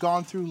God has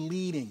gone through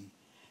leading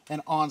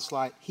an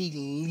onslaught, he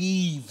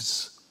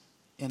leaves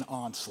an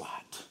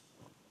onslaught.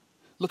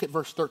 Look at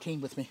verse 13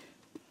 with me.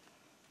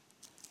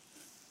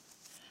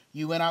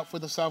 You went out for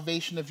the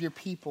salvation of your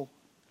people,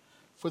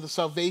 for the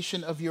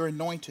salvation of your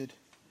anointed.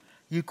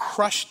 You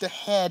crushed the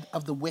head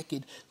of the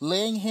wicked,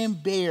 laying him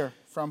bare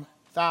from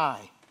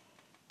thigh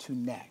to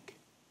neck.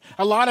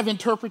 A lot of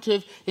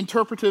interpretive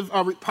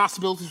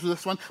possibilities for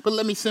this one, but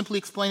let me simply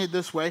explain it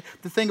this way.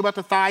 The thing about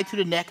the thigh to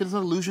the neck is an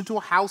allusion to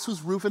a house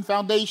whose roof and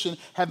foundation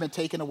have been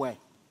taken away.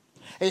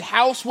 A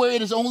house where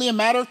it is only a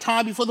matter of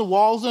time before the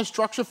walls and the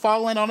structure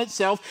fall in on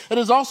itself. It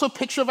is also a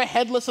picture of a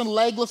headless and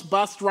legless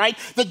bust, right?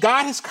 That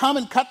God has come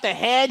and cut the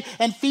head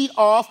and feet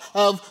off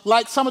of,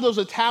 like some of those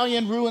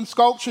Italian ruined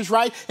sculptures,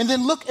 right? And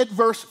then look at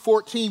verse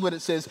 14, what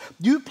it says.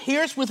 You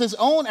pierced with his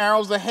own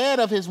arrows the head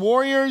of his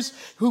warriors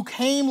who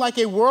came like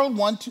a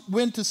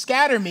whirlwind to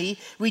scatter me,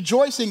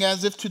 rejoicing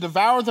as if to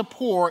devour the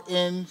poor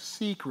in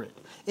secret.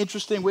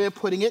 Interesting way of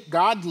putting it.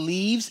 God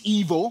leaves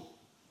evil,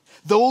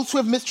 those who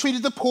have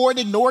mistreated the poor and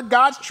ignored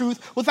God's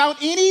truth, without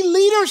any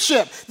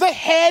leadership. The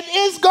head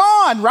is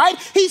gone, right?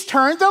 He's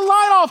turned the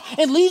light off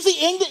and leaves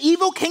the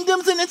evil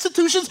kingdoms and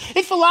institutions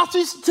and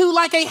philosophies to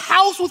like a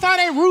house without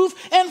a roof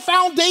and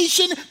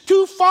foundation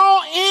to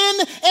fall in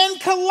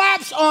and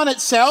collapse on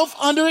itself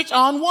under its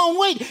own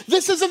weight.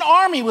 This is an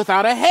army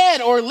without a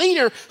head or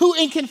leader who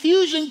in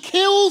confusion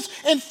kills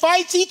and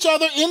fights each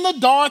other in the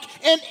dark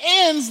and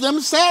ends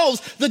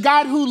themselves. The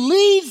God who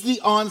leads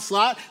the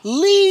onslaught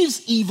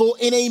leaves evil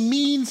in a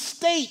mean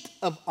state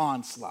of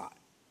onslaught.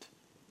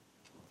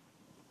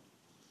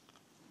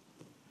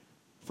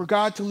 For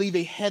God to leave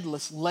a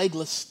headless,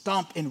 legless,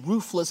 stump, and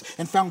roofless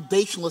and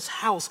foundationless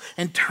house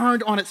and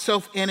turned on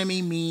itself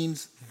enemy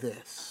means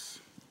this.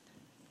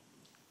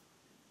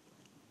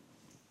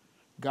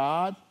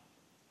 God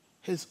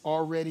has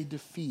already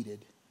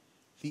defeated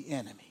the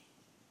enemy.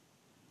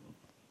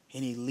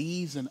 And he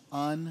leaves an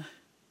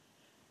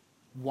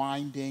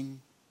unwinding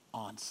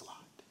onslaught.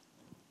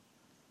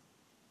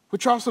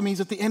 Which also means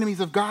that the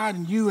enemies of God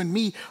and you and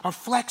me are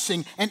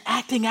flexing and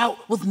acting out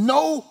with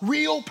no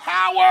real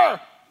power,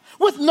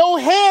 with no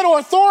head or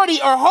authority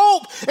or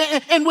hope,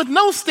 and with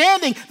no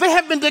standing. They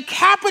have been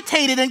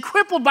decapitated and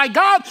crippled by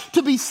God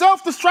to be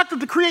self-destructive,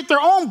 to create their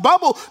own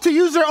bubble, to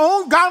use their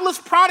own godless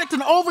product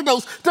and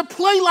overdose, to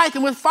play like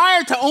and with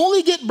fire to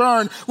only get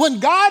burned. When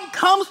God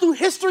comes through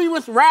history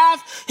with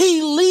wrath,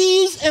 he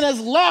leaves and is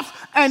left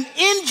an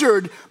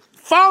injured,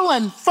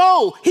 fallen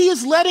foe. He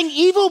is letting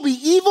evil be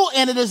evil,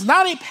 and it is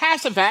not a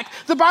passive act.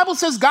 The Bible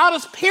says God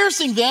is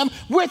piercing them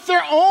with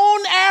their own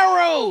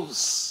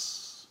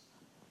arrows.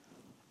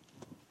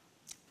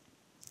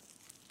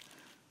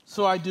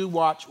 So I do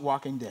watch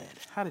Walking Dead.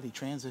 How did he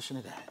transition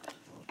to that?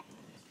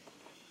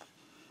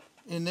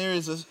 And there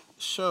is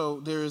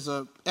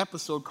a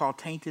episode called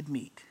Tainted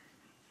Meat.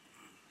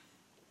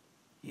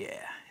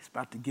 Yeah, it's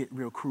about to get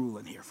real cruel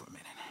in here for a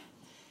minute.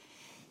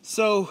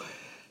 So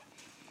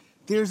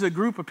there's a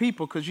group of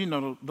people, because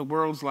the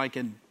world's like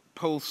in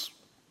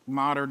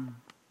post-modern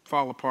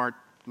fall apart,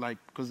 like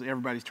because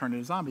everybody's turned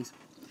into zombies.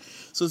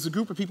 So it's a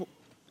group of people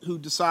who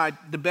decide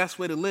the best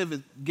way to live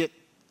is get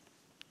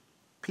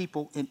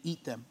people and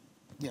eat them.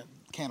 Yeah,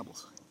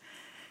 cannibals.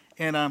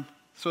 And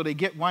so they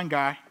get one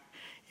guy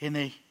and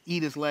they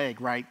eat his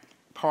leg, right?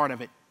 Part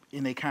of it.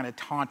 And they kind of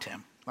taunt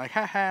him. Like,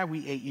 ha,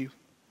 we ate you.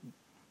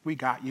 We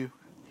got you.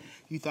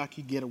 You thought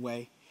you'd get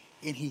away.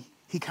 And he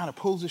kind of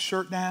pulls his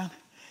shirt down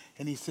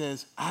and he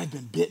says, I've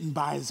been bitten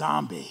by a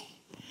zombie.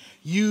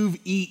 You've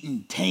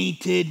eaten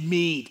tainted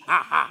meat.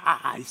 Ha, ha, ha,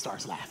 ha. He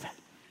starts laughing.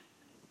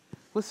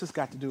 What's this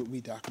got to do with me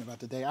talking about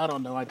today? I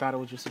don't know. I thought it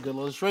was just a good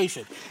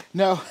illustration.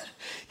 No.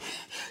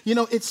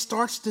 It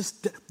starts this.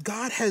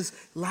 God has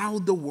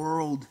allowed the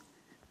world,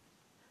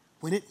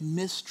 when it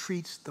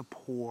mistreats the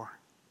poor,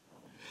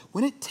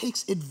 when it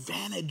takes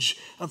advantage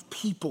of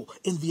people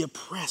and the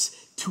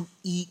oppressed, to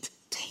eat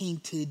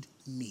tainted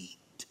meat.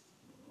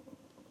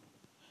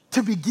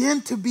 To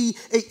begin to be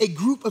a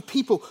group of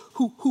people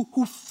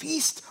who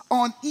feast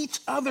on each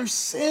other's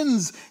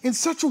sins in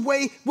such a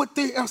way what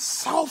they are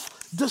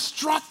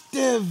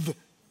self-destructive.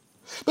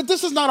 But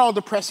this is not all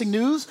depressing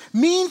news.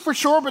 Mean for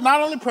sure, but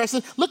not only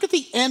depressing. Look at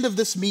the end of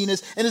this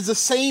meanness, and it's the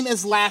same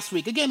as last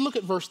week. Again, look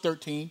at verse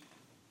 13.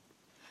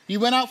 You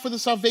went out for the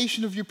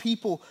salvation of your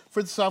people,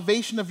 for the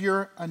salvation of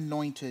your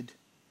anointed.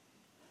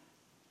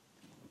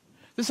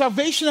 The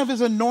salvation of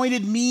his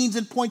anointed means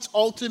and points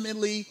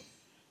ultimately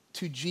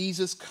to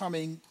Jesus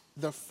coming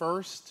the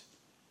first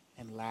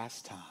and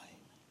last time.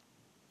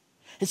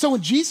 And so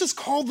when Jesus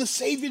called the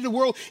Savior of the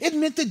world, it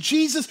meant that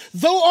Jesus,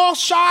 though all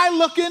shy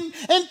looking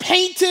and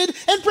painted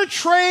and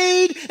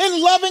portrayed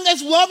and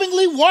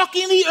lovingly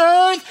walking the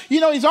earth,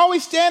 he's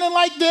always standing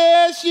like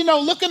this,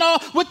 looking all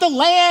with the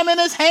lamb in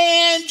his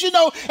hand,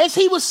 as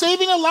he was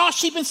saving a lost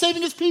sheep and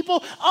saving his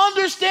people.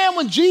 Understand,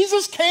 when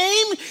Jesus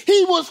came,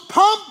 he was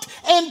pumped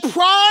and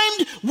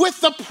primed with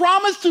the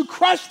promise to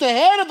crush the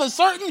head of a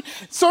certain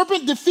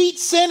serpent, defeat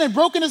sin and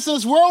brokenness in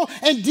this world,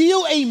 and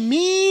deal a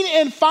mean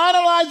and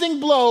finalizing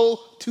blow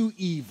to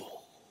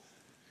evil.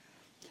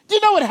 Do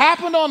you know what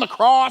happened on the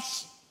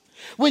cross?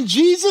 When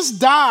Jesus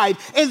died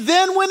and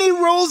then when he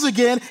rose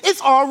again,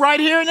 it's all right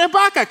here in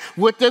Habakkuk.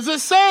 What does it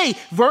say?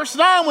 Verse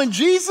 9, when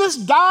Jesus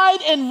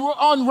died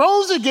and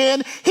rose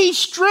again, he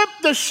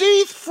stripped the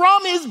sheath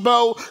from his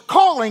bow,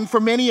 calling for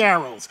many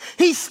arrows.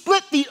 He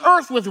split the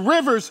earth with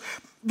rivers.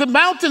 The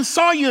mountains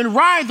saw you and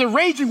writhed. The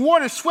raging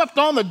waters swept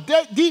on.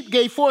 The deep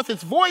gave forth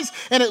its voice,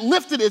 and it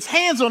lifted its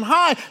hands on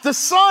high. The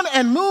sun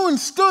and moon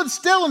stood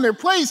still in their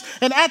place,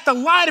 and at the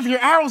light of your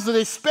arrows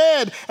they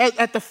sped,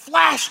 at the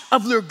flash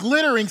of their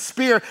glittering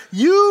spear.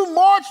 You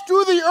marched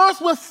through the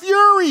earth with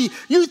fury.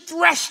 You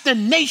threshed the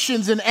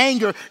nations in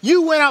anger.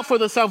 You went out for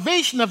the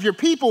salvation of your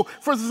people,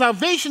 for the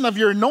salvation of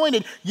your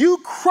anointed. You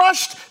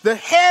crushed the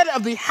head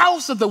of the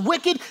house of the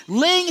wicked,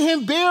 laying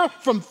him bare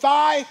from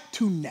thigh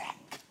to neck.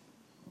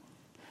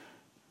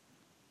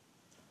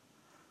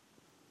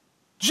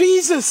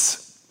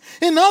 Jesus.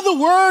 In other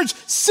words,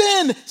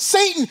 sin,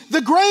 Satan,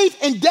 the grave,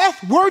 and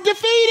death were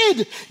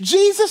defeated.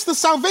 Jesus, the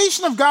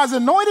salvation of God's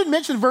anointed,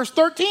 mentioned in verse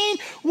 13,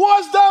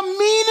 was the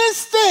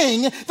meanest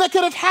thing that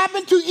could have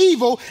happened to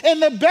evil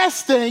and the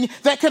best thing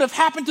that could have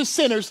happened to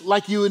sinners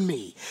like you and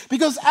me.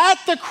 Because at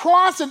the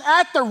cross and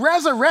at the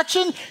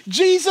resurrection,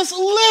 Jesus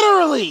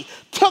literally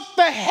took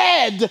the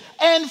head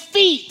and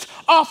feet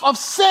off of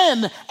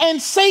sin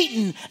and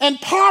Satan and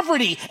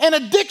poverty and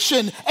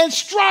addiction and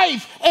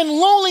strife and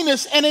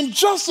loneliness and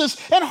injustice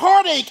and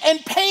heartache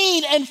and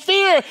pain and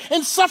fear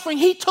and suffering.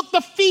 He took the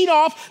feet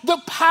off the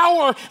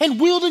power and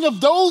wielding of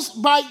those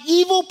by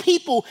evil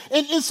people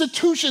and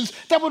institutions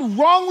that would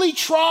wrongly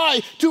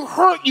try to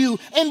hurt you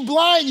and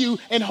blind you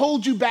and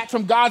hold you back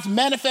from God's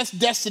manifest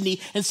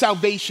destiny and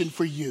salvation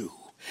for you.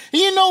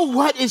 And you know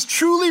what is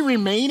truly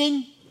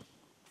remaining?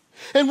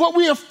 And what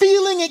we are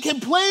feeling and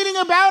complaining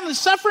about and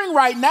suffering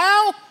right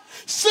now?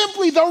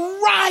 Simply the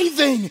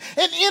writhing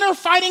and inner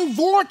fighting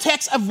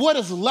vortex of what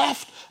is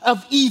left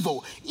of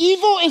evil.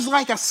 Evil is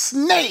like a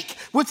snake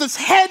with its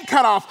head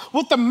cut off,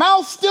 with the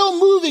mouth still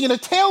moving and the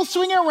tail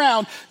swinging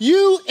around.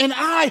 You and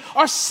I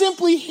are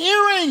simply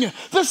hearing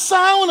the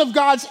sound of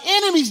God's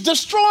enemies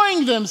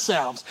destroying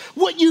themselves.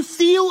 What you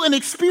feel and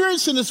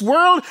experience in this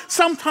world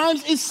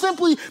sometimes is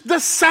simply the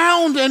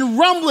sound and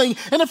rumbling,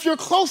 and if you're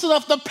close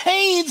enough, the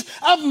pains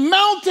of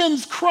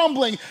mountains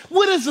crumbling.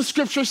 What is the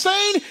scripture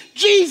saying?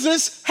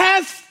 Jesus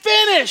has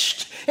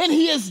finished, and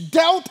he has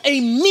dealt a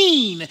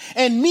mean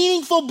and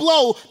meaningful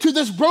blow to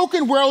this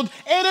broken world,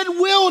 and it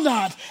will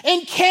not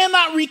and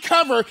cannot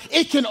recover.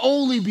 It can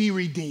only be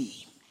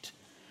redeemed.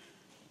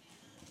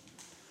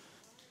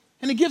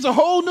 And it gives a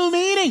whole new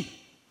meaning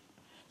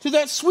to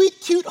that sweet,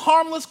 cute,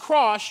 harmless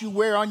cross you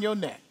wear on your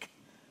neck.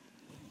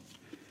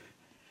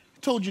 I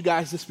told you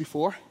guys this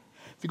before.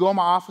 If you go in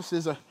my office,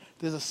 there's a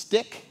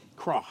stick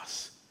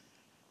cross.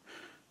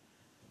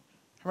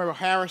 I remember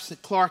Harrison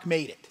Clark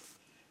made it.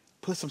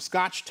 Put some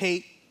scotch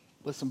tape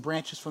with some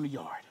branches from the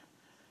yard.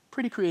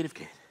 Pretty creative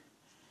kid.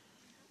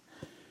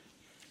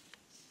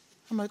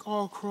 I'm like,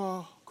 oh,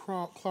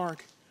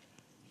 Clark,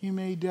 you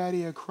made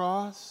Daddy a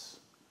cross?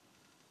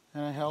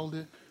 And I held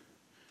it.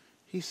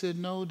 He said,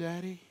 no,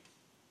 Daddy.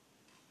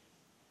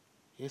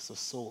 It's a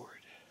sword.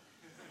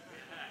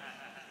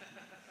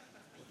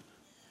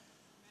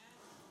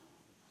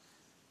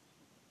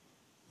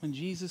 When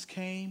Jesus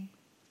came,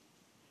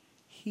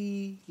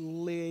 he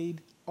laid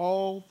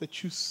all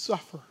that you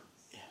suffer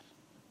in,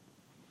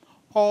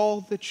 all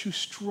that you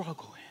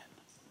struggle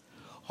in,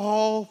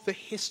 all the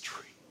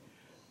history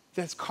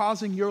that's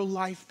causing your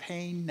life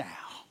pain now,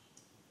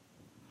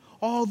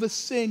 all the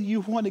sin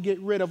you want to get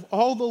rid of,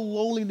 all the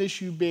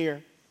loneliness you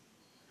bear.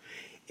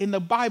 And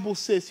the Bible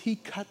says he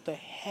cut the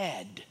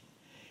head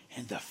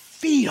and the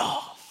feet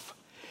off,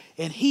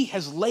 and he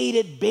has laid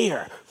it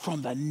bare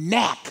from the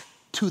neck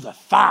to the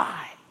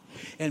thigh.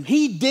 And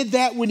he did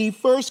that when he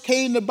first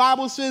came. The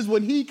Bible says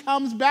when he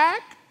comes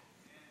back,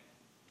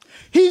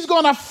 he's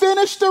going to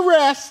finish the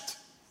rest.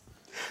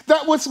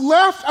 That what's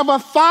left of a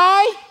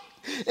thigh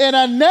and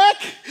a neck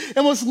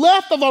and what's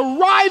left of a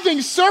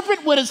writhing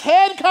serpent with his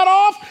head cut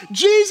off,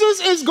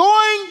 Jesus is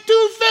going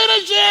to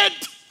finish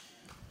it.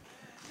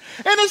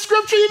 And the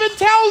scripture even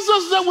tells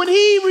us that when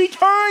he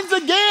returns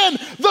again,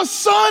 the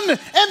sun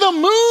and the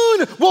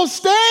moon will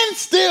stand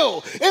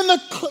still and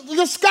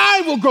the sky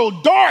will grow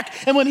dark.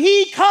 And when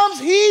he comes,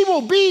 he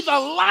will be the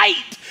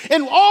light.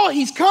 And all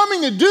he's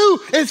coming to do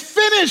is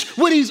finish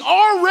what he's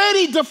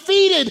already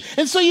defeated.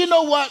 And so you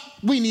know what?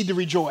 We need to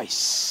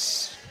rejoice.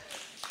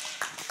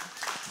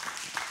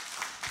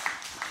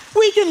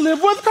 We can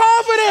live with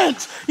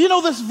confidence. You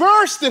know, this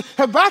verse that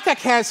Habakkuk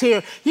has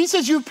here, he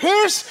says, you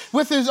pierce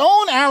with his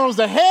own arrows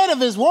the head of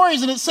his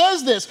warriors. And it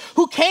says this,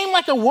 who came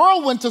like a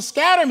whirlwind to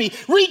scatter me,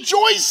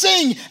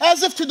 rejoicing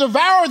as if to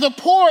devour the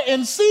poor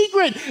in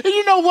secret. And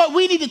you know what?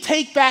 We need to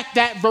take back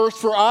that verse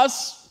for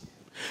us.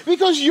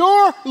 Because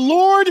your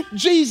Lord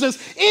Jesus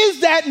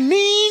is that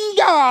mean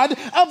God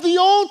of the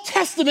Old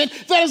Testament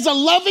that is a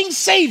loving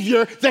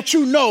Savior that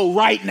you know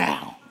right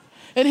now.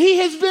 And he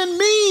has been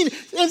mean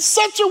in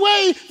such a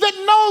way that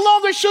no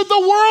longer should the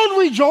world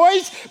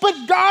rejoice,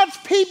 but God's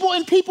people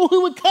and people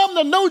who would come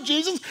to know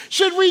Jesus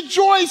should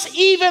rejoice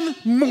even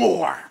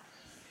more.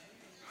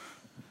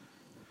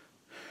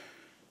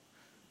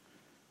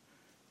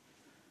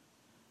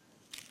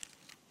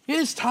 It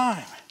is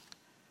time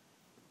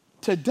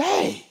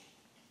today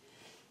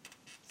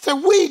that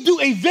we do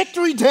a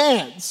victory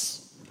dance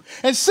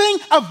and sing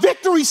a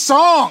victory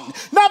song,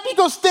 not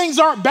because things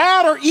aren't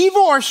bad or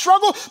evil or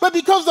struggle, but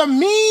because the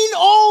mean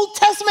Old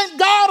Testament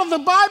God of the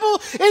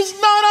Bible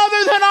is none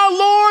other than our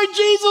Lord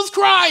Jesus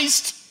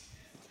Christ.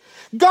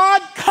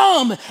 God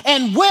come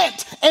and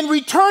went and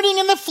returning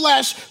in the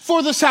flesh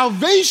for the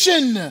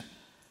salvation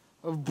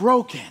of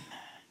broken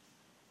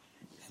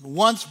and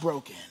once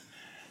broken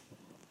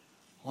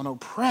on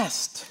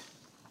oppressed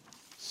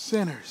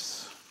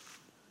sinners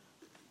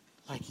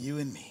like you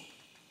and me.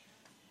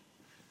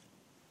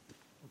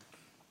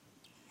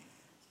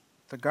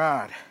 The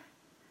God,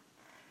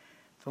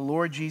 the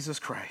Lord Jesus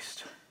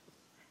Christ,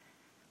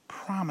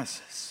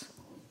 promises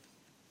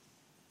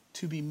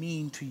to be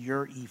mean to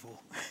your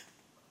evil.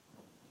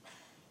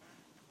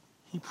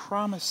 He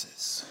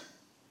promises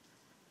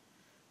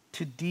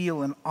to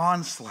deal an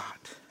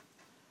onslaught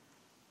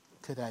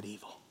to that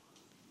evil.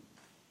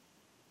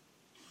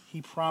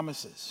 He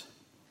promises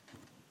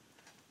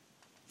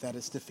that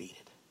it's defeated.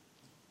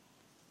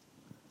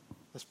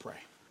 Let's pray.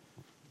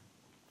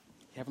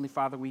 Heavenly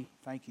Father, we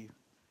thank you